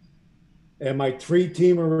 And my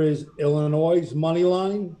three-teamer is Illinois money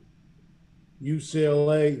line,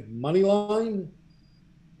 UCLA money line,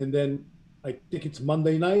 and then I think it's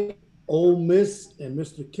Monday night, Ole Miss and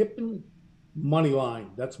Mr. Kippen money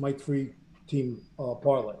line. That's my three-team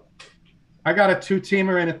parlay. I got a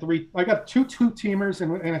two-teamer and a three. I got two two-teamers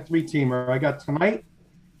and a three-teamer. I got tonight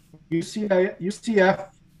UCF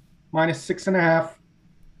minus 6.5,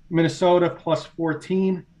 Minnesota plus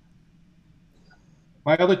 14.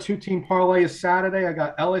 My other two-team parlay is Saturday. I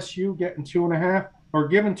got LSU getting 2.5 or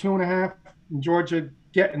giving 2.5, and Georgia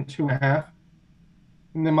getting 2.5.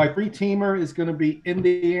 And then my three-teamer is going to be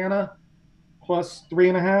Indiana plus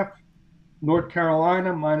 3.5, North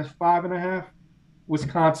Carolina minus 5.5.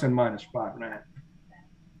 Wisconsin minus 5.5.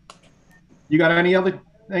 You got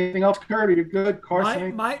anything else, Kurt? Are you good?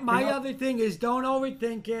 Carson? My other thing is don't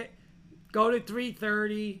overthink it. Go to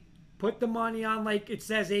 330. Put the money on like it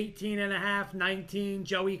says 18.5, 19.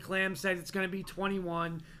 Joey Clams said it's going to be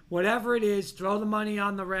 21. Whatever it is, throw the money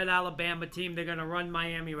on the red Alabama team. They're going to run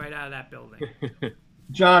Miami right out of that building.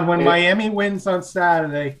 John, when Miami wins on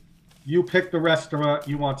Saturday, you pick the restaurant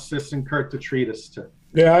you want Sis and Kurt to treat us to.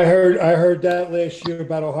 Yeah, I heard that last year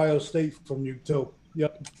about Ohio State from you too.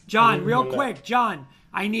 Yep. John, real quick, John,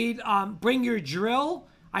 I need bring your drill.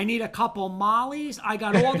 I need a couple mollies. I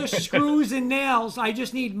got all the screws and nails. I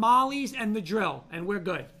just need mollies and the drill, and we're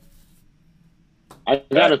good. I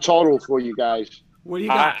got a total for you guys. What do you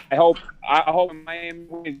got? I hope in Miami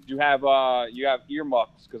wins you have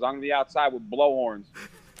earmuffs because I'm gonna be outside with blowhorns.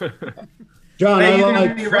 John, Hey, you're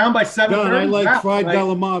gonna be around by 7:30. John, I like fried right?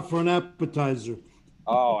 calamari for an appetizer.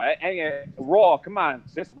 Oh, raw! Come on,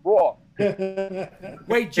 sis, raw. Wait,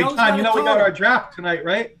 Hey, Joe's John, you know we got total. our draft tonight,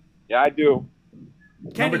 right? Yeah, I do.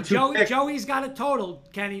 Kenny, Number two pick. Joey's got a total.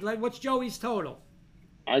 Kenny, what's Joey's total?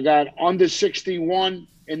 I got under 61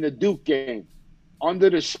 in the Duke game. Under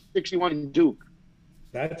the 61 in Duke.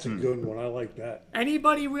 That's a good one. I like that.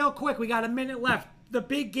 Anybody real quick? We got a minute left. The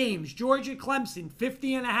big games, Georgia, Clemson,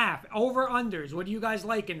 50.5. Over unders. What do you guys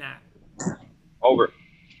like in that? Over.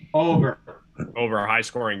 Over. Over a high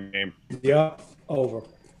scoring game. Yeah, over.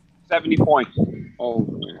 70 points. Oh,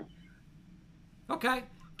 man. Okay.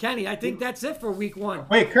 Kenny, I think that's it for week one.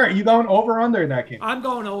 Wait, Kurt, you going over or under in that game? I'm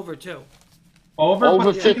going over too. Over? Over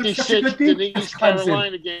But Clemson's 56 such a in good the defense, East Clemson.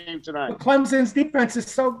 Carolina game tonight. But Clemson's defense is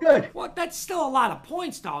so good. Well, that's still a lot of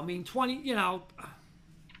points, though. I mean, 20,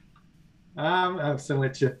 I'm still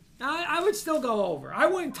with you. I would still go over. I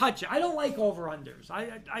wouldn't touch it. I don't like over-unders.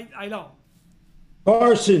 I don't.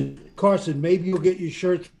 Carson, maybe you'll get your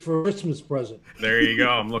shirt for a Christmas present. There you go.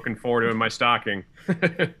 I'm looking forward to it in my stocking.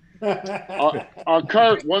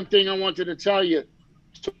 Kurt, one thing I wanted to tell you.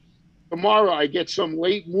 Tomorrow I get some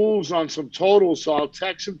late moves on some totals, so I'll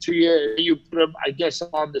text them to you. And you put them, I guess,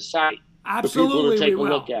 on the site Absolutely, for people to take we a will.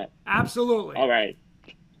 look at. Absolutely. All right.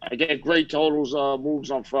 I get great totals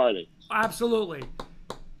moves on Friday. Absolutely.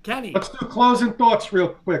 Kenny. Let's do closing thoughts real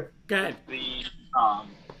quick. Go ahead.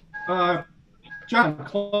 John,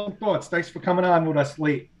 closing thoughts. Thanks for coming on with us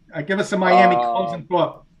late. Give us a Miami closing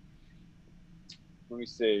thought. Let me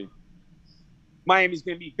see. Miami's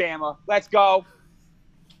going to beat Bama. Let's go.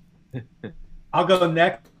 I'll go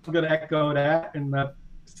next. I'm going to echo that. And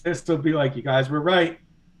Sis will be like, you guys were right.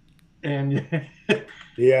 And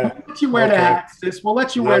yeah. We'll let you wear the hat, Sis. We'll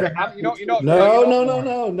let you wear the hat. No.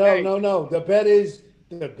 The bet is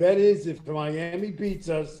if Miami beats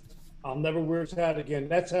us, I'll never wear his hat again.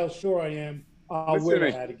 That's how sure I am. I'll wear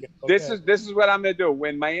the hat again. Okay. This is what I'm going to do.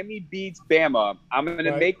 When Miami beats Bama, I'm going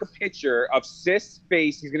to make a picture of Sis'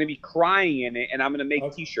 face. He's going to be crying in it, and I'm going to make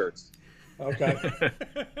T-shirts. Okay.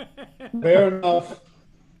 Fair enough.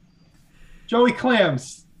 Joey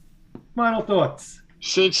Clams, final thoughts.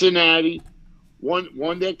 Cincinnati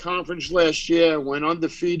won their conference last year, went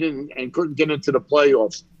undefeated and couldn't get into the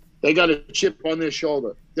playoffs. They got a chip on their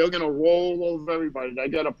shoulder. They're going to roll over everybody. They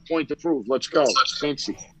got a point to prove. Let's go.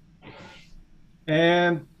 Cincy.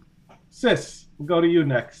 And Sis, we'll go to you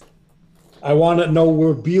next. I want to know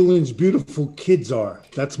where Bielen's beautiful kids are.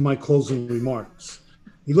 That's my closing remarks.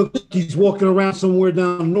 He looks like he's walking around somewhere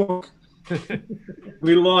down north.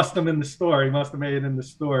 We lost him in the store. He must have made it in the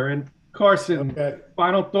store. And Carson,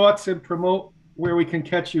 final thoughts and promote where we can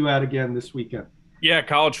catch you at again this weekend. Yeah,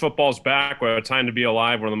 college football's back. What a time to be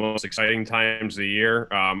alive. One of the most exciting times of the year.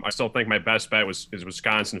 I still think my best bet is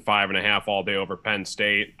Wisconsin 5.5 all day over Penn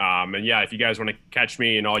State. And yeah, if you guys want to catch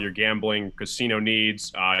me in all your gambling casino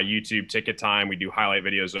needs, YouTube Ticket Time, we do highlight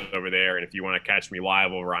videos over there. And if you want to catch me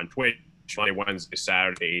live over on Twitch, Monday, Wednesday,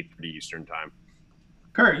 Saturday, 8:30 Eastern time.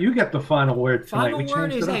 Kurt, you get the final word tonight. Final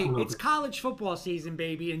word is, hey, it's college football season,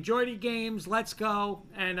 baby. Enjoy the games. Let's go.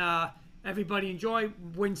 And everybody enjoy,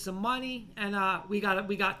 win some money. And we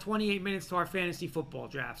got 28 minutes to our fantasy football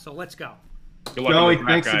draft. So let's go. Joey,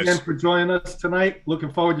 thanks again for joining us tonight.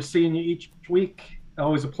 Looking forward to seeing you each week.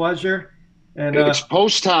 Always a pleasure. And it's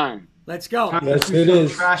post time. Let's go. Yes, it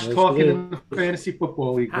is. Trash talking in the fantasy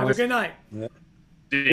football league. Have a good night. Yeah.